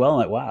worked pretty well. I'm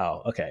like,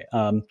 wow, okay.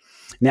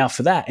 Now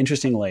for that,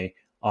 interestingly,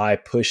 I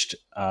pushed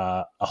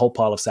a whole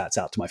pile of sats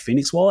out to my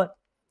Phoenix wallet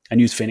and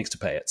used Phoenix to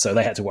pay it. So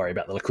they had to worry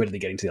about the liquidity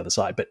getting to the other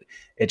side. But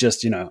it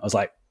just, I was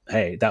like,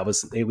 hey,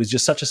 it was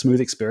just such a smooth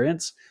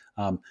experience.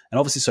 And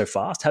obviously so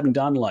fast, having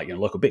done like,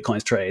 local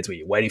Bitcoins trades where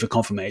you're waiting for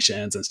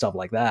confirmations and stuff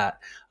like that.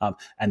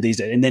 And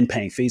then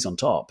paying fees on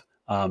top,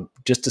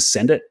 just to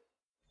send it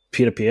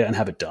peer to peer and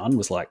have it done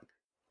was like,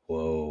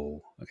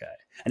 whoa, okay.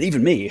 And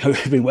even me,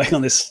 who've been working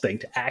on this thing,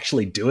 to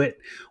actually do it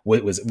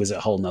was a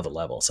whole nother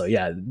level. So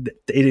yeah,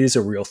 it is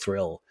a real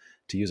thrill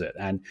to use it.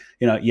 And,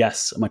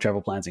 yes, my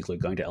travel plans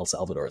include going to El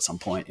Salvador at some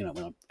point,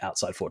 when I'm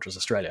outside Fortress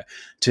Australia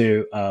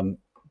to,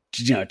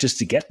 just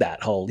to get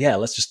that whole,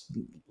 let's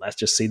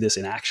just see this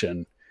in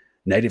action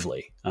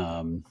natively.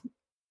 And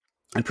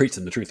preach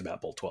them the truth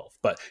about Ball 12,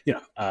 but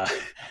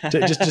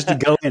just to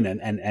go in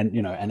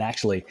and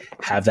actually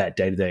have that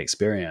day-to-day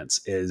experience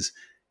is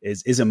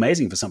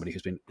amazing for somebody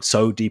who's been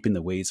so deep in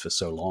the weeds for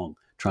so long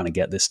trying to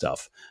get this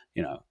stuff,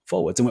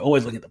 forwards. And we're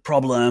always looking at the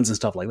problems and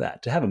stuff like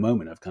that. To have a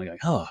moment of kind of going,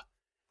 oh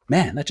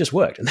man, that just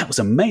worked and that was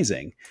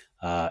amazing,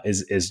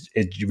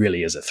 it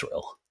really is a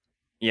thrill.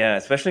 Yeah,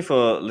 especially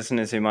for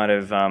listeners who might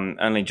have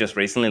only just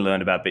recently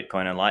learned about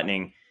Bitcoin and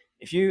Lightning.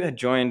 If you had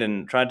joined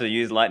and tried to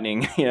use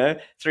Lightning,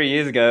 3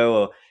 years ago,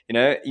 or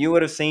you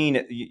would have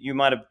seen you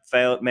might have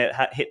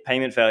hit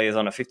payment failures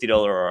on a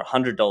 $50 or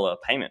 $100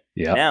 payment.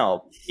 Yeah.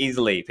 Now,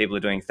 easily people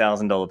are doing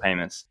 $1,000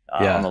 payments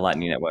on the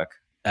Lightning Network.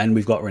 And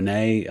we've got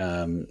Renee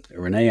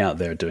out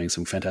there doing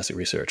some fantastic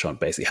research on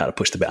basically how to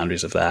push the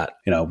boundaries of that.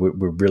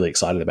 We're really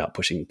excited about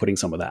putting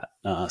some of that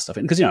stuff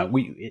in, because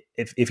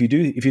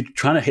if you're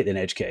trying to hit an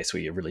edge case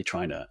where you're really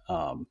trying to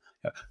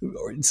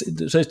so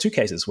there's two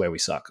cases where we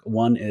suck.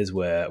 One is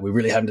where we're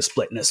really having to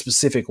split in a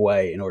specific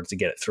way in order to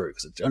get it through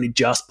because it's only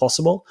just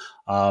possible.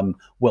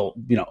 We'll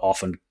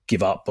often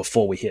give up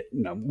before we hit.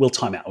 We'll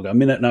time out. We'll go a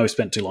minute. No, we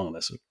spent too long on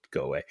this.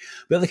 Go away.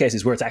 The other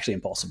cases where it's actually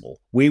impossible,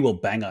 we will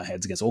bang our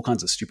heads against all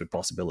kinds of stupid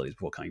possibilities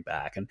before coming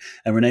back. And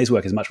Renee's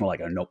work is much more like,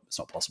 oh, nope, it's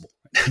not possible.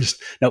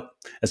 Just nope,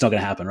 it's not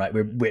going to happen. Right?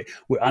 We're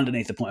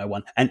underneath the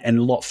 0.01 and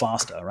a lot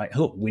faster. Right?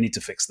 Oh, we need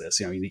to fix this.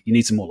 You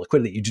need some more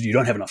liquidity. You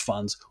don't have enough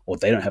funds, or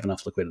they don't have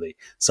enough liquidity.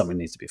 Something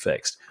needs to be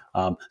fixed.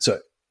 So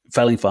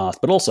failing fast,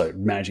 but also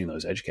managing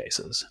those edge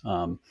cases.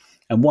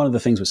 And one of the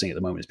things we're seeing at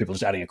the moment is people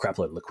just adding a crap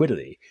load of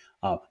liquidity,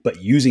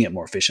 but using it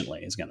more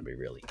efficiently is going to be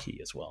really key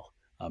as well.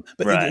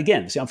 But right.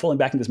 Again, see, I'm falling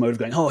back in this mode of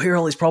going, oh, here are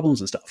all these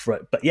problems and stuff. Right?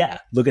 But yeah,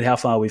 look at how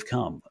far we've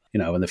come.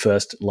 In the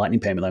first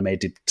Lightning payment I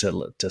made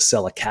to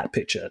sell a cat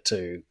picture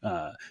to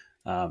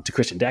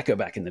Christian Decker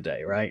back in the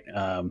day, right?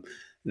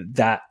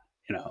 That,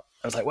 I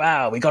was like,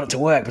 wow, we got it to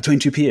work between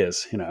two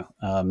peers,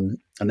 and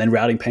then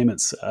routing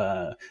payments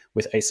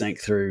with async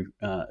through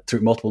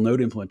multiple node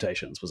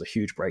implementations was a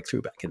huge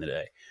breakthrough back in the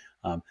day.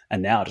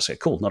 And now just say,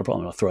 cool, not a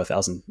problem. I'll throw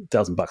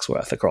 $1,000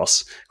 worth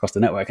across the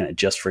network and it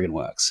just friggin'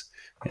 works.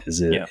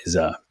 Is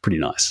pretty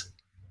nice.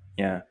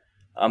 Yeah.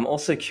 I'm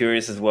also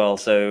curious as well.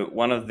 So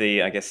one of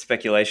the, I guess,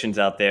 speculations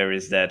out there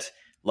is that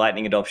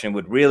Lightning adoption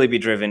would really be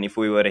driven if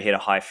we were to hit a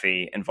high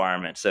fee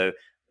environment. So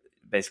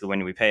basically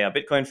when we pay our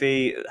Bitcoin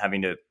fee,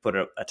 having to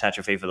attach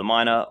a fee for the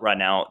miner, right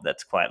now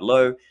that's quite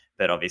low.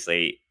 But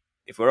obviously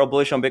if we're all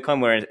bullish on Bitcoin,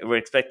 we're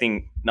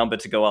expecting number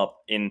to go up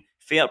in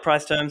fiat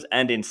price terms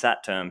and in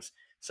SAT terms.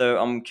 So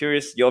I'm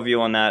curious your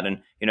view on that,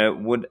 and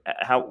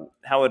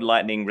how would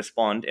Lightning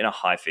respond in a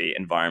high fee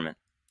environment?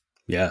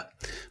 Yeah,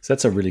 so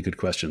that's a really good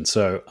question.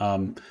 So,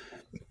 and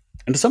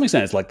to some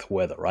extent, it's like the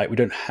weather, right? We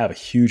don't have a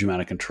huge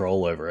amount of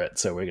control over it,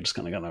 so we're just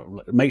kind of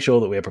going to make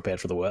sure that we're prepared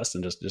for the worst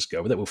and just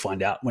go with it. We'll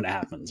find out when it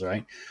happens,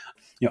 right?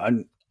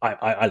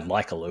 I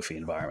like a low fee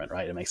environment,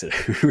 right? It makes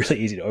it really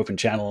easy to open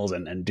channels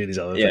and do these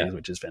other things,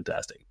 which is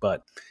fantastic.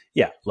 But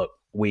yeah, look,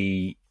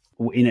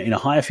 in a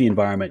higher fee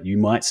environment, you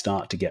might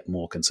start to get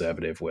more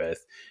conservative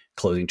with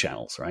closing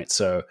channels, right?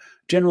 So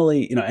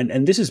generally,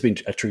 and this has been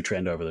a true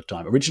trend over the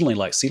time. Originally,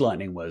 like C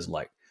Lightning was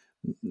like,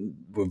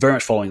 we're very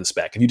much following the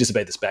spec. If you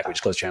disobey the spec, we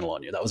just close channel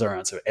on you. That was our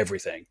answer to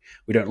everything.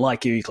 We don't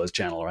like you, you close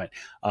channel, right?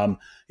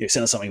 You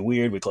send us something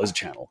weird, we close a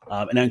channel.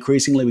 And now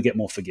increasingly we get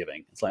more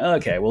forgiving. It's like,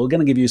 okay, well, we're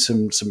going to give you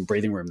some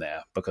breathing room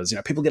there because,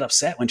 people get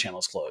upset when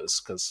channels close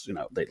because,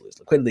 they lose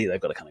liquidity,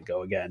 they've got to kind of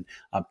go again,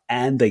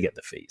 and they get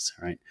the fees,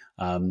 right?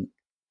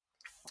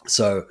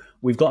 So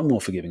we've gotten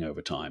more forgiving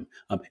over time.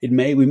 We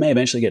may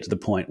eventually get to the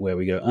point where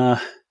we go,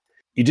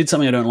 you did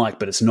something I don't like,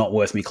 but it's not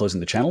worth me closing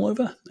the channel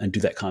over, and do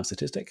that kind of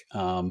statistic.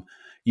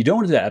 You don't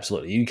want to do that,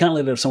 absolutely. You can't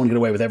let someone get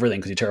away with everything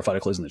because you're terrified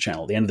of closing the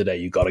channel. At the end of the day,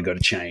 you've got to go to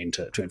chain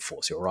to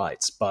enforce your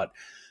rights. But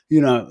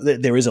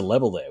there is a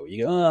level there where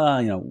you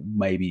go,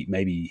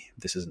 maybe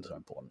this isn't so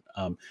important.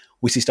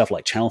 We see stuff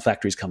like channel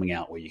factories coming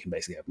out where you can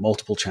basically have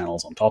multiple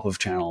channels on top of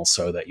channels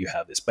so that you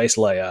have this base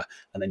layer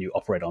and then you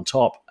operate on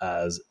top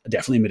as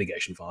definitely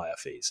mitigation for higher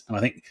fees. And I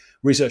think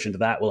research into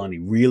that will only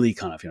really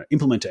kind of,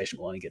 implementation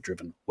will only get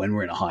driven when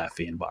we're in a higher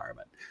fee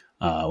environment.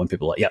 When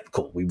people are like, yeah,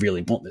 cool, we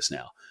really want this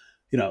now.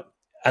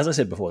 as I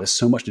said before, there's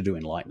so much to do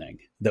in Lightning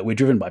that we're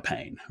driven by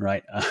pain,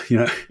 right?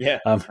 Yeah.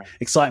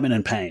 Excitement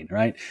and pain,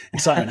 right?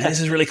 Excitement, hey,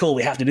 this is really cool,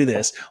 we have to do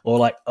this. Or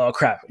like, oh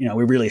crap,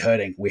 we're really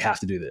hurting, we have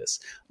to do this.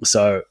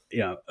 So,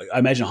 I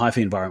imagine a high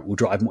fee environment will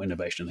drive more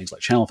innovation, things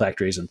like channel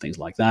factories and things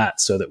like that,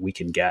 so that we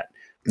can get,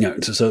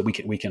 so that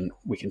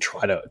we can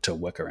try to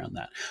work around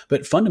that.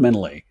 But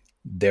fundamentally,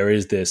 there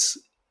is this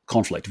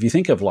conflict. If you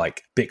think of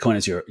like Bitcoin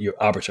as your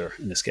arbiter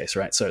in this case,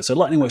 right? So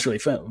Lightning works really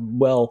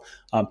well.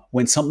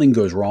 When something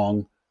goes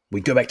wrong,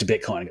 we go back to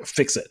Bitcoin and go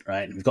fix it,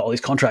 right? And we've got all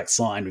these contracts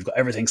signed, we've got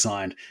everything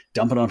signed,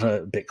 dump it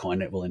onto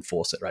Bitcoin, it will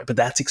enforce it, right? But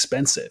that's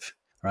expensive,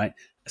 right?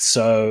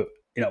 So,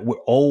 we're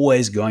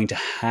always going to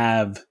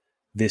have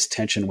this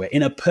tension where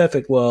in a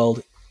perfect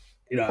world,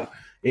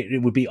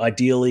 it would be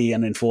ideally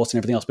and enforced and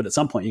everything else. But at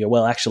some point you go,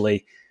 well,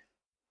 actually,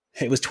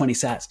 it was 20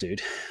 sats,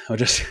 dude. I'll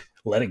just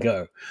let it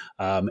go.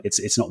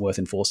 It's not worth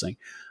enforcing.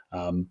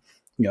 And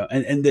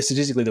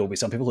statistically there will be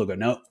some people who go,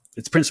 no,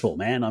 it's principle,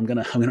 man. I'm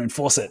gonna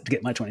enforce it to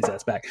get my 20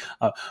 sats back.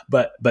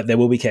 But there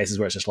will be cases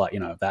where it's just like,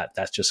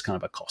 that's just kind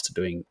of a cost of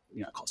doing,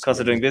 cost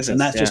of doing business. And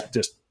that's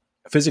just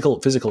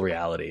physical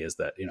reality is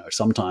that,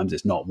 sometimes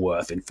it's not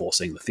worth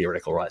enforcing the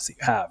theoretical rights that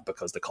you have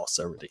because the costs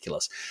are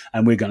ridiculous.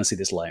 And we're going to see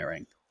this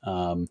layering.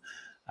 I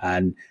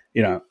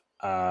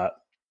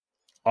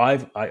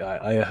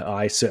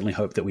certainly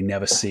hope that we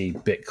never see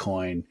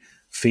Bitcoin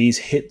fees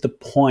hit the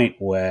point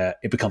where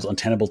it becomes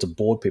untenable to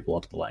board people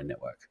onto the Lightning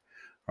Network,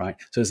 right?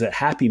 So it's that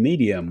happy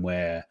medium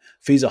where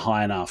fees are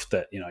high enough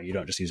that you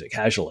don't just use it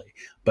casually,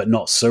 but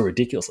not so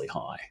ridiculously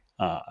high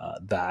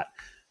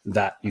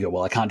that you go,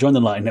 well, I can't join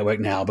the Lightning Network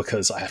now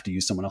because I have to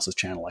use someone else's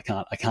channel. I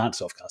can't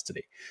self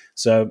custody.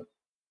 So.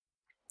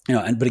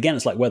 But again,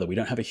 it's like weather. We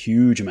don't have a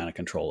huge amount of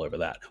control over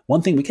that.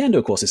 One thing we can do,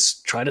 of course, is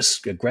try to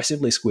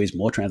aggressively squeeze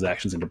more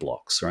transactions into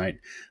blocks, right?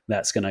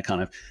 That's going to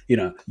kind of,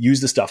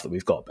 use the stuff that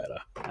we've got better.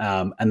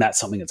 And that's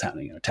something that's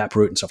happening.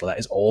 Taproot and stuff like that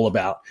is all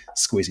about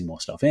squeezing more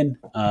stuff in.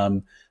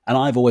 And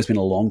I've always been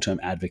a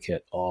long-term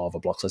advocate of a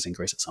block size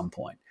increase at some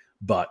point.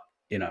 But,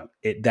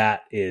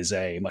 that is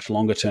a much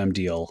longer-term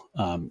deal.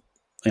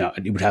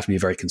 It would have to be a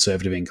very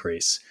conservative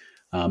increase.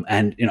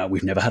 And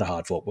we've never had a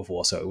hard fork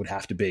before, so it would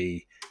have to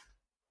be,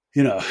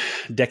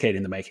 decade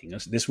in the making.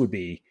 This would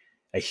be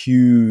a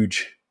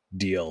huge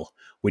deal.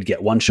 We'd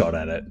get one shot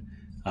at it.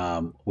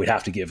 We'd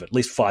have to give at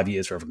least 5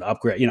 years for everyone to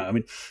upgrade.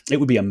 It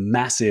would be a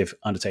massive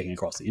undertaking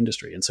across the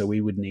industry. And so we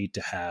would need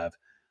to have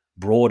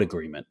broad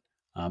agreement.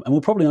 And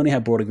we'll probably only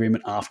have broad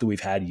agreement after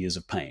we've had years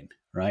of pain,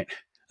 right?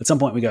 At some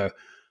point we go,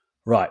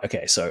 right,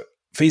 okay, so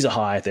fees are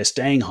high, they're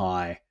staying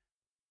high.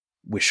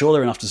 We're sure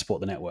they're enough to support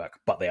the network,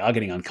 but they are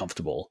getting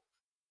uncomfortable.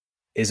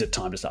 Is it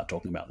time to start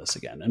talking about this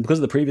again? And because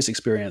of the previous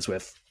experience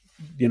with,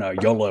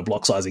 YOLO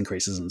block size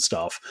increases and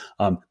stuff,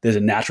 there's a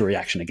natural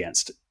reaction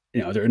against,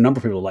 there are a number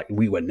of people like,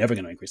 we were never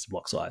going to increase the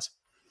block size.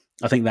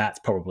 I think that's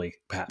probably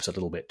perhaps a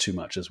little bit too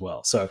much as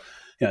well. So,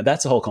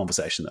 that's a whole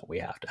conversation that we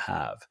have to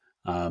have.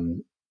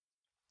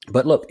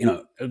 But look,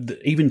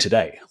 even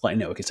today, Lightning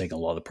Network is taking a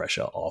lot of the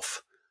pressure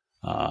off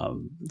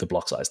the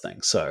block size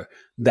thing. So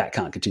that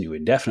can't continue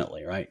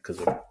indefinitely, right? Because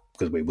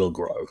we will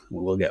grow,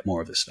 we will get more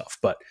of this stuff.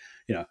 But,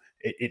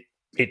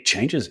 it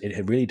changes.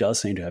 It really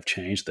does seem to have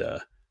changed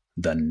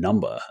the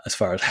number as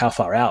far as how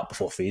far out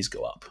before fees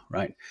go up,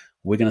 right?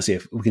 We can see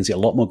a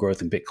lot more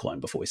growth in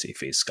Bitcoin before we see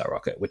fees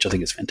skyrocket, which I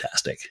think is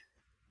fantastic.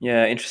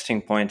 Yeah,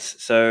 interesting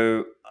points.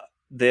 So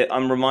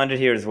I'm reminded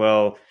here as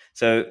well.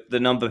 So the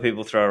number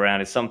people throw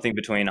around is something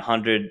between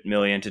 100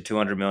 million to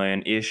 200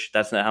 million-ish.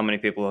 That's not how many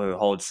people who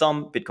hold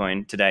some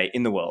Bitcoin today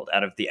in the world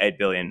out of the 8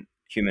 billion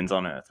humans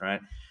on Earth, right?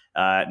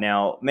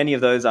 Now, many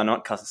of those are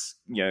not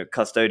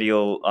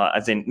custodial,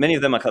 as in many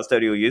of them are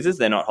custodial users.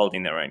 They're not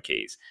holding their own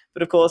keys.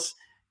 But of course,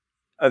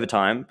 over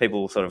time,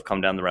 people sort of come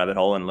down the rabbit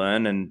hole and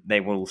learn, and they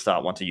will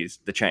want to use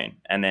the chain.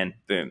 And then,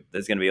 boom,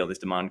 there's going to be all this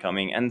demand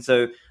coming. And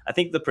so I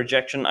think the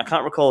projection, I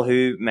can't recall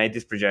who made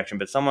this projection,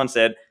 but someone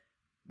said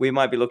we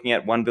might be looking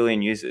at 1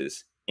 billion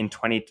users in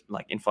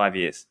 5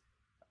 years.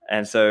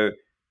 And so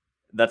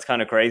that's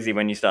kind of crazy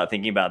when you start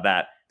thinking about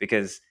that,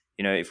 because,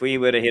 if we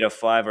were to hit a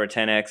 5 or a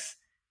 10x,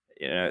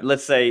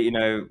 let's say,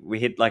 we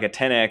hit like a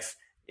 10x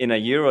in a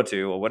year or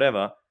two or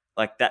whatever,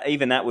 like that,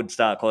 even that would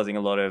start causing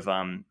a lot of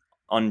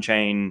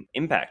on-chain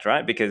impact,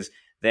 right? Because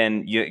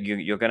then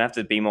you're going to have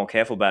to be more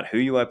careful about who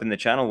you open the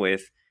channel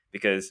with,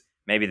 because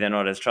maybe they're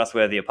not as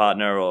trustworthy a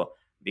partner, or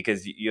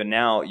because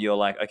you're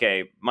like,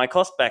 okay, my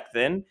cost back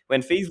then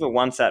when fees were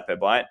 1 sat per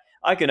byte,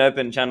 I can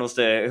open channels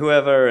to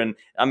whoever. And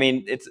I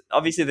mean, it's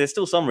obviously there's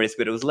still some risk,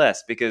 but it was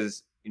less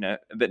because,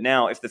 but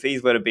now if the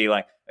fees were to be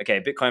like,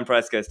 okay, Bitcoin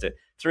price goes to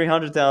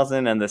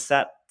 300,000 and the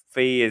sat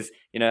fee is,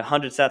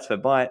 100 sats per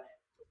byte,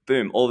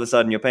 boom, all of a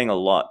sudden you're paying a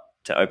lot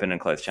to open and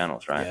close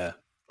channels, right? Yeah.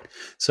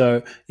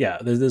 So yeah,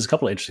 there's a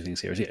couple of interesting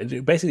things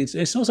here. Basically,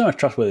 it's not so much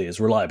trustworthy as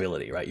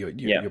reliability, right?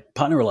 Your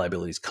partner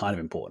reliability is kind of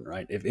important,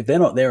 right? If they're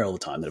not there all the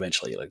time, then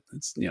eventually, like,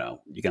 you're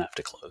gonna have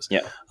to close.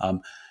 Yeah.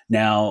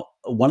 Now,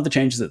 one of the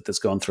changes that's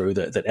gone through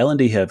that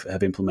L&D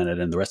have implemented,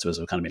 and the rest of us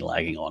have kind of been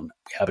lagging on.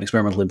 We have an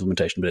experimental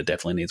implementation, but it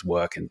definitely needs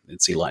work and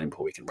C Lightning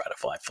before we can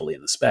ratify fully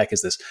in the spec.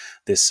 Is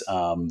this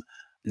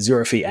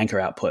zero fee anchor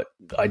output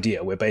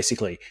idea, where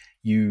basically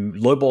you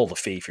lowball the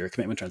fee for your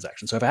commitment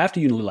transaction. So if I have to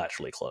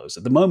unilaterally close,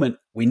 at the moment,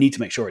 we need to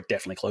make sure it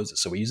definitely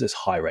closes. So we use this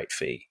high rate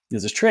fee.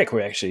 There's this trick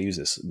where we actually use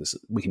this.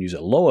 We can use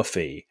a lower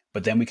fee,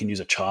 but then we can use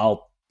a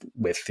child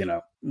with,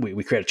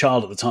 we create a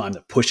child at the time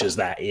that pushes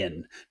that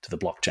in to the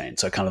blockchain.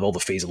 So kind of all the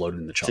fees are loaded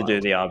in the child. To do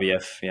the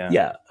RBF, yeah.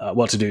 Yeah.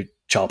 Well, to do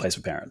child pays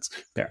for parent.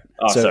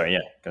 Oh, so, sorry, yeah,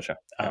 gotcha.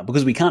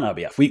 Because we can't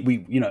RBF.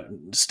 We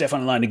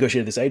Stephan and I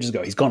negotiated this ages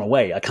ago. He's gone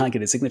away. I can't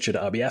get his signature to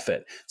RBF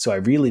it. So I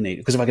really need,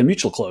 because if I can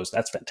mutual close,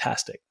 that's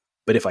fantastic.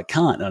 But if I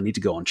can't, and I need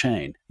to go on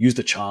chain, use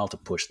the child to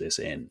push this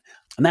in.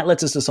 And that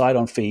lets us decide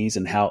on fees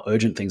and how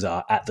urgent things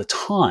are at the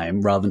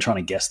time, rather than trying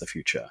to guess the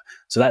future.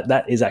 So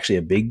that is actually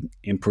a big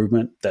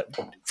improvement, that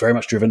very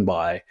much driven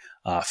by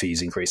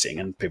fees increasing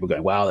and people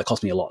going, wow, that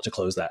cost me a lot to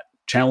close that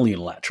channel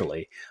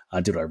unilaterally.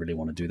 Did I really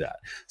want to do that?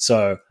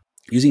 So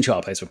using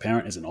child pays for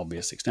parent is an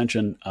obvious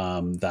extension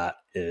that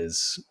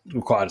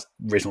requires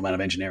a reasonable amount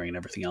of engineering and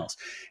everything else.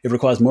 It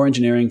requires more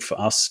engineering for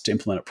us to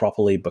implement it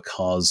properly,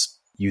 because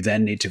you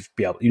then need to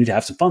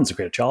have some funds to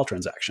create a child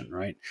transaction,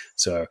 right?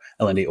 So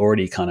L&D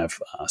already kind of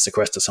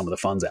sequester some of the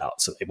funds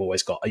out, so they've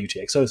always got a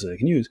UTXO so they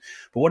can use.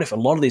 But what if a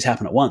lot of these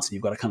happen at once, and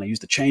you've got to kind of use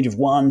the change of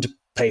one to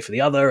pay for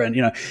the other, and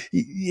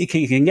it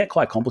can get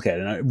quite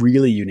complicated. And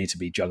really, you need to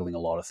be juggling a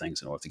lot of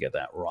things in order to get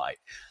that right.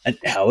 And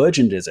how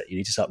urgent is it? You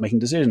need to start making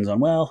decisions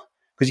on, well,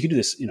 because you can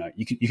do this,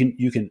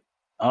 you can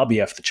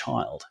RBF the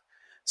child.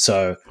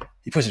 So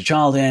you push the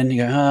child in,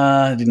 you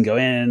go, it didn't go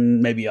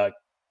in, maybe I'll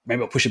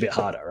push a bit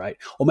harder, right?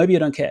 Or maybe I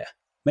don't care.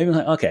 Maybe I'm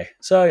like, okay,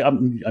 so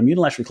I'm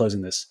unilaterally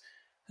closing this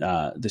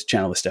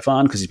channel with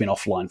Stephan because he's been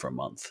offline for a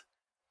month.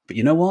 But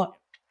you know what?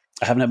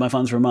 I haven't had my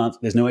funds for a month.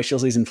 There's no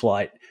HLCs in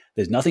flight.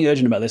 There's nothing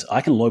urgent about this.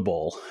 I can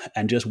lowball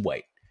and just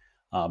wait.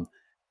 And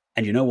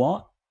you know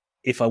what?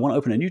 If I want to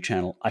open a new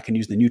channel, I can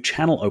use the new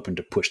channel open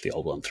to push the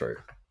old one through.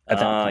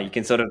 You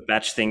can sort of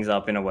batch things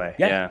up in a way.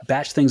 Yeah,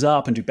 batch things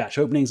up and do batch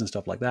openings and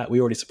stuff like that. We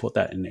already support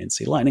that in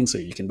C Lightning, so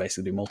you can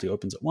basically do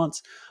multi-opens at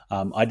once.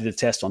 I did a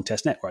test on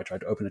testnet where I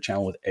tried to open a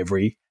channel with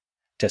every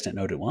testnet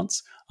node at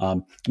once.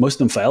 Most of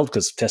them failed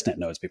because testnet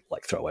nodes people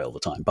like throw away all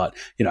the time. But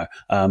I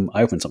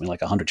opened something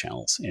like 100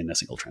 channels in a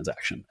single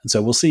transaction, and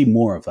so we'll see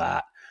more of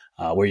that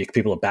where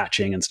people are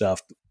batching and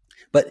stuff.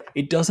 But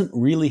it doesn't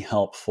really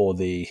help for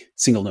the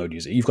single node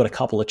user. You've got a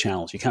couple of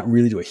channels. You can't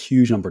really do a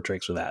huge number of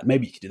tricks with that.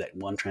 Maybe you could do that in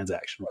one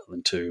transaction rather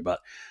than two.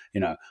 But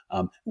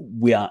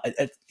we are,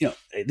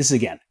 this is,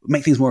 again,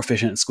 make things more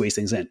efficient and squeeze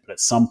things in. But at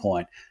some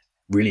point,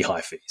 really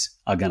high fees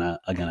are gonna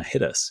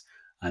hit us.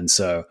 And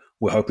so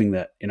we're hoping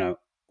that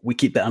we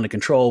keep that under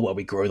control while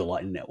we grow the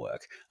Lightning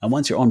Network. And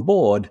once you're on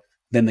board,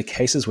 then the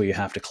cases where you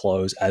have to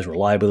close as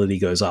reliability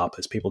goes up,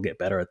 as people get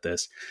better at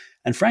this,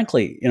 and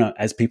frankly,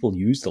 as people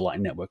use the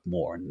Lightning Network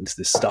more and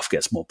this stuff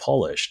gets more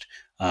polished,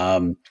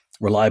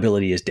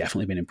 reliability has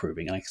definitely been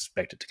improving, and I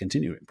expect it to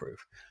continue to improve.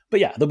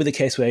 But yeah, there'll be the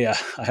case where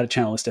I had a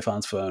channel with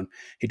Stephan's phone,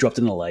 he dropped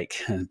it in a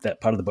lake, and that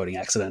part of the boating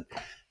accident,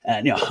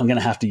 and I'm going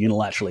to have to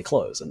unilaterally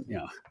close, and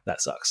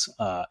that sucks.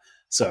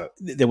 So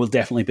there will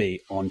definitely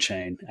be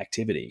on-chain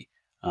activity,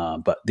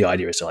 but the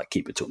idea is to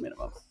keep it to a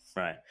minimum.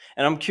 Right.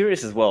 And I'm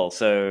curious as well.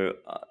 So,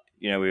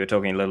 we were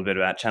talking a little bit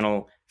about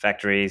channel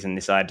factories and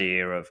this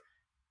idea of,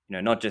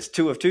 not just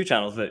two of two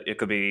channels, but it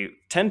could be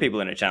 10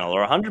 people in a channel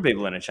or 100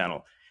 people in a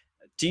channel.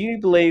 Do you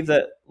believe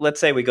that, let's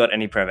say we got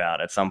any prev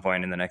out at some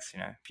point in the next,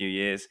 few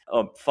years,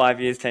 or 5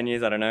 years, 10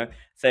 years, I don't know,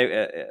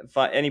 say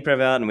any prev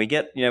out and we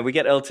get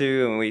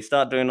L2 and we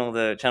start doing all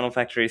the channel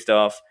factory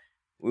stuff,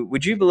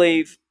 would you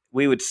believe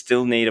we would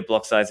still need a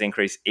block size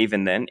increase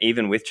even then,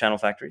 even with channel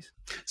factories?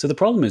 So the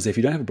problem is if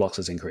you don't have a block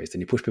size increase,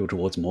 then you push people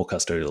towards more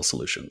custodial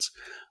solutions.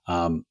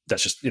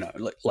 That's just,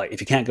 like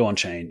if you can't go on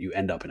chain, you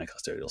end up in a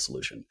custodial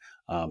solution.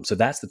 So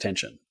that's the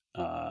tension.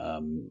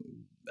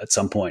 At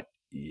some point,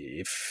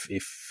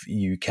 if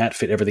you can't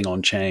fit everything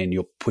on chain,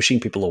 you're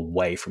pushing people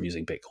away from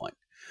using Bitcoin.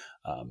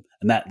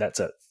 And that's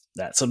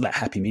sort of that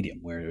happy medium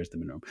where there is the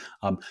minimum.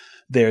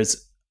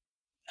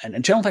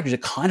 And channel factories are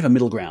kind of a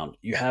middle ground.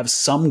 You have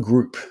some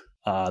group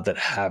that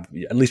have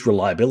at least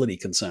reliability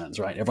concerns,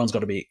 right? Everyone's got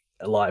to be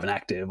alive and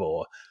active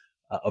or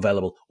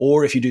available.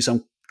 Or if you do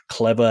some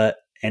clever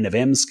N of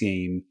M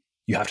scheme,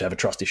 you have to have a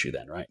trust issue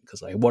then, right?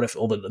 Because what if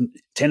all the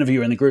 10 of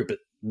you are in the group, but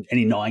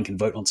any 9 can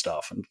vote on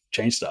stuff and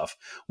change stuff?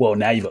 Well,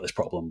 now you've got this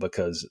problem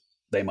because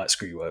they might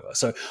screw you over.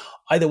 So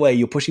either way,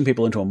 you're pushing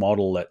people into a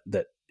model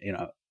that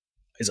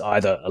is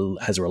either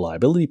has a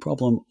reliability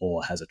problem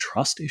or has a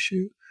trust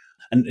issue.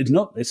 And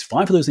it's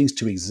fine for those things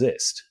to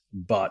exist,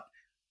 but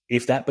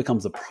if that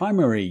becomes the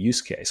primary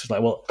use case, it's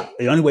like, well,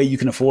 the only way you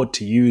can afford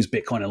to use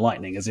Bitcoin and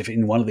Lightning is if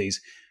in one of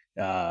these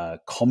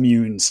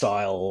commune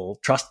style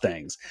trust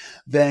things,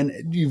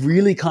 then you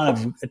really kind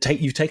of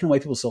you've taken away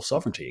people's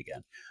self-sovereignty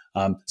again.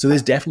 So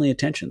there's definitely a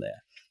tension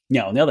there.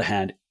 Now, on the other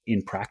hand,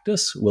 in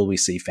practice, will we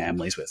see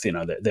families with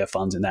their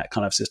funds in that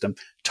kind of system?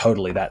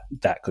 Totally,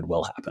 that could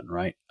well happen,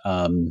 right?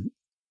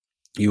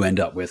 You end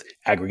up with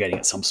aggregating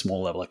at some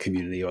small level, a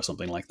community or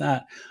something like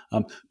that.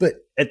 But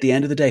at the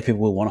end of the day,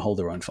 people will want to hold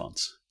their own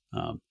funds.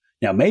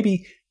 Now,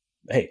 maybe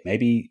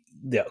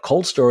the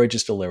cold storage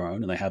is still their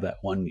own, and they have that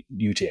one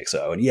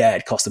UTXO, and yeah,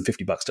 it costs them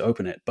 $50 to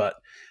open it, but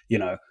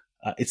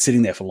it's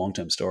sitting there for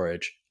long-term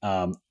storage,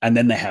 and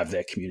then they have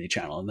their community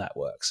channel, and that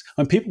works.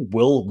 And people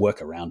will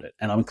work around it,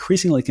 and I'm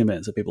increasingly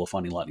convinced that people are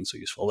finding Lightning so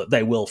useful that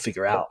they will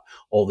figure out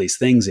all these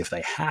things if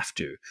they have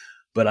to.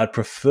 But I'd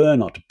prefer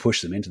not to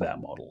push them into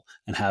that model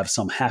and have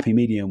some happy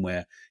medium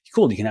where,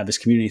 cool, you can have this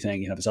community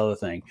thing, you can have this other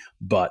thing,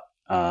 but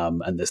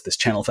and this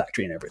channel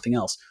factory and everything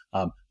else,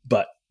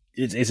 but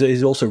it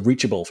is also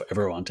reachable for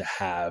everyone to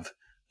have,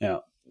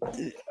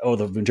 or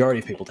the majority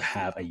of people to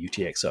have a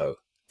UTXO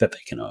that they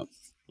can own.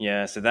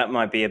 Yeah, so that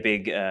might be a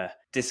big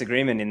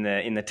disagreement in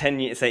the 10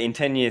 years. Say in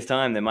 10 years'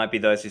 time, there might be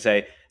those who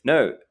say,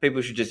 no,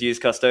 people should just use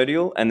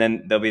custodial, and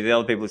then there'll be the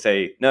other people who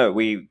say, no,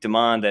 we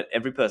demand that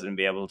every person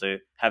be able to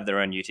have their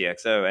own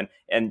UTXO,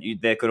 and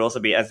there could also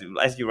be, as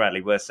you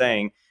rightly were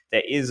saying,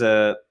 there is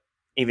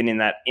even in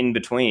that in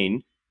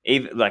between,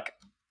 even like,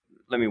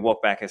 let me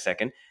walk back a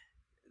second.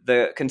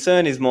 The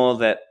concern is more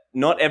that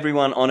not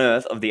everyone on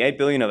Earth, of the 8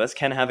 billion of us,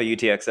 can have a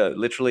UTXO.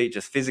 Literally,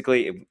 just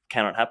physically, it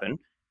cannot happen.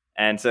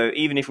 And so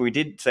even if we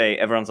did say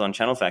everyone's on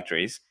channel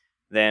factories,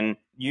 then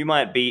you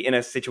might be in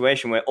a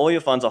situation where all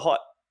your funds are hot.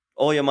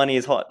 All your money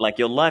is hot. Like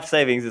your life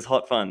savings is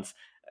hot funds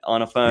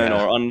on a phone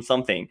or on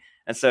something.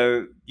 And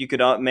so you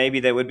could, maybe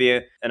there would be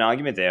an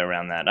argument there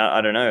around that. I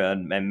don't know.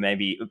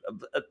 Maybe,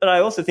 but I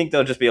also think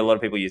there'll just be a lot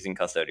of people using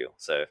custodial.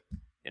 So,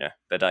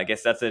 but I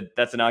guess that's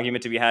an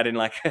argument to be had in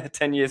like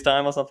 10 years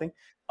time or something.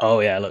 Oh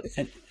yeah, look,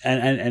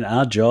 and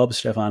our job,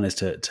 Stephan, is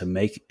to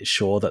make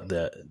sure that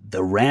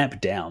the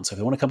ramp down. So if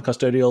they want to come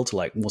custodial to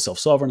like more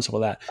self-sovereign and stuff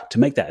like that, to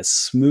make that as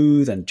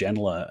smooth and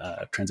gentle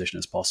a transition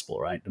as possible,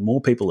 right? The more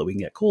people that we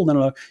can get, cool,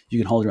 no, you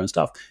can hold your own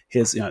stuff.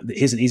 Here's an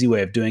easy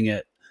way of doing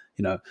it.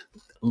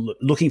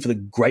 Looking for the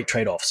great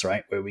trade-offs,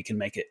 right? Where we can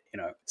make it,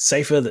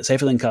 safer than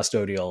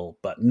custodial,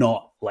 but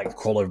not like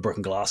crawl over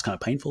broken glass, kind of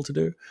painful to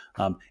do.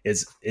 That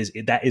is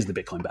the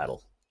Bitcoin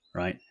battle,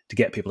 right? To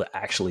get people to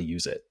actually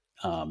use it.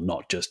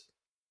 Not just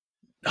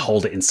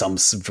hold it in some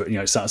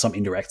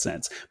indirect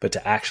sense, but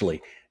to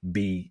actually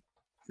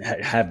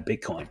have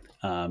Bitcoin,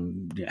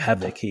 have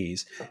their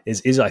keys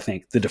is I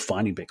think the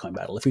defining Bitcoin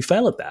battle. If we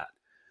fail at that,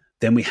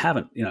 then we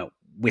haven't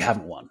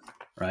won,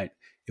 right?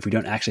 If we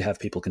don't actually have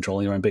people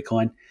controlling their own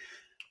Bitcoin,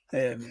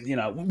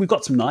 we've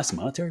got some nice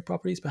monetary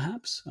properties,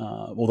 perhaps,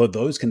 although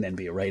those can then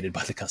be erased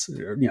by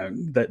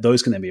the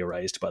those can then be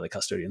erased by the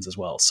custodians as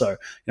well. So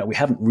we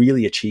haven't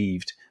really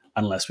achieved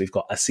unless we've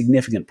got a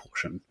significant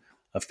portion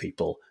of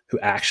people who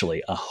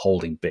actually are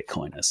holding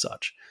Bitcoin as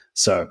such.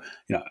 So,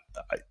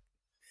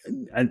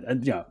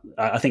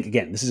 I think,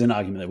 again, this is an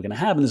argument that we're going to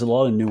have, and there's a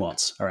lot of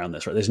nuance around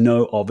this, right? There's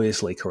no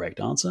obviously correct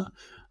answer,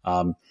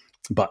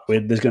 but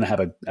there's going to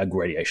have a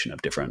gradation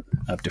of different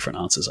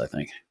answers, I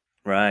think.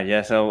 Right,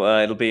 yeah,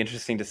 so it'll be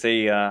interesting to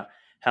see how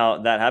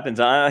that happens.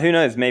 Who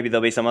knows, maybe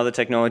there'll be some other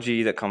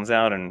technology that comes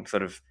out and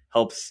sort of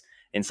helps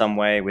in some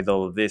way with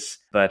all of this.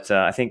 But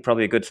I think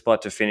probably a good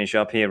spot to finish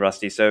up here,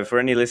 Rusty. So for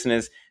any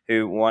listeners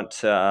who want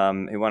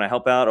to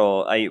help out,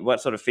 or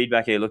what sort of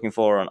feedback are you looking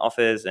for on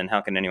offers, and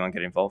how can anyone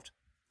get involved?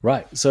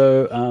 Right.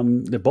 So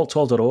the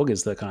bolt12.org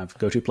is the kind of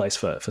go-to place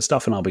for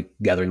stuff, and I'll be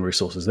gathering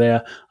resources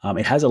there.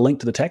 It has a link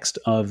to the text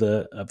of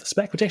the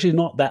spec, which actually is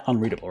not that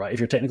unreadable, right? If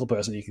you're a technical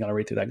person, you can kind of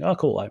read through that and go, oh,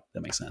 cool,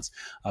 that makes sense.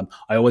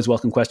 I always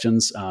welcome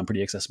questions. I'm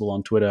pretty accessible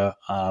on Twitter.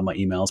 My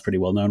email is pretty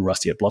well known,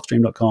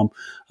 rusty@blockstream.com,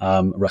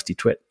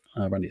 Rusty_twit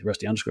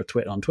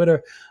on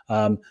Twitter.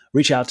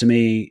 Reach out to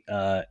me,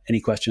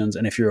 any questions.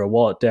 And if you're a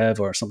wallet dev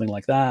or something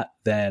like that,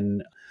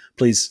 then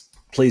please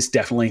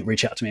definitely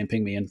reach out to me and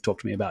ping me and talk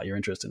to me about your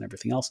interest and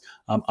everything else.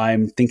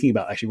 I'm thinking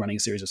about actually running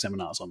a series of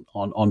seminars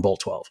on Bolt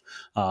 12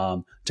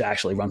 to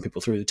actually run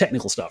people through the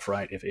technical stuff,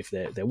 right? If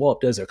they're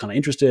wallet devs, they're kind of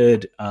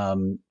interested.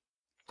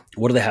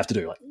 What do they have to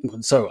do? Like,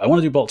 so I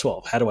want to do Bolt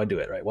 12. How do I do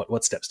it, right?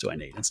 What steps do I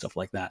need and stuff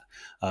like that?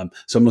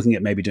 So I'm looking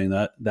at maybe doing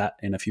that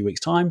in a few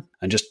weeks' time,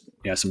 and just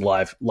some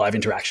live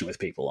interaction with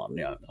people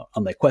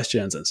on their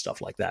questions and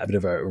stuff like that. A bit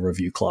of a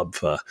review club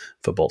for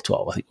Bolt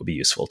 12, I think, would be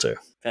useful too.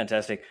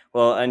 Fantastic.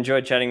 Well, I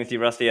enjoyed chatting with you,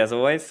 Rusty, as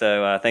always.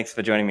 So thanks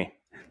for joining me.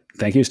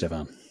 Thank you,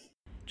 Stephan.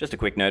 Just a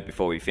quick note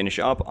before we finish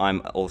up,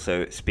 I'm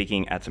also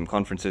speaking at some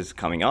conferences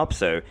coming up.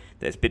 So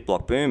there's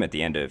BitBlock Boom at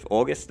the end of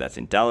August, that's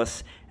in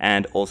Dallas,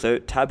 and also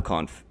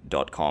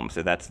tabconf.com.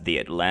 So that's the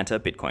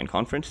Atlanta Bitcoin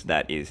Conference.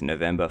 That is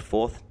November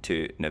 4th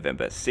to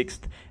November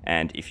 6th.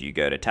 And if you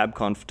go to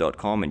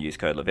tabconf.com and use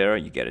code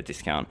Livera, you get a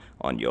discount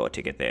on your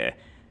ticket there.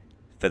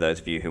 For those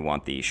of you who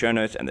want the show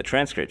notes and the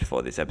transcript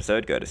for this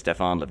episode, go to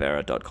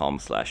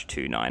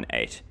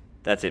stephanlivera.com/298.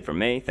 That's it from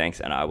me.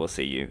 Thanks, and I will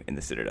see you in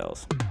the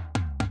Citadels.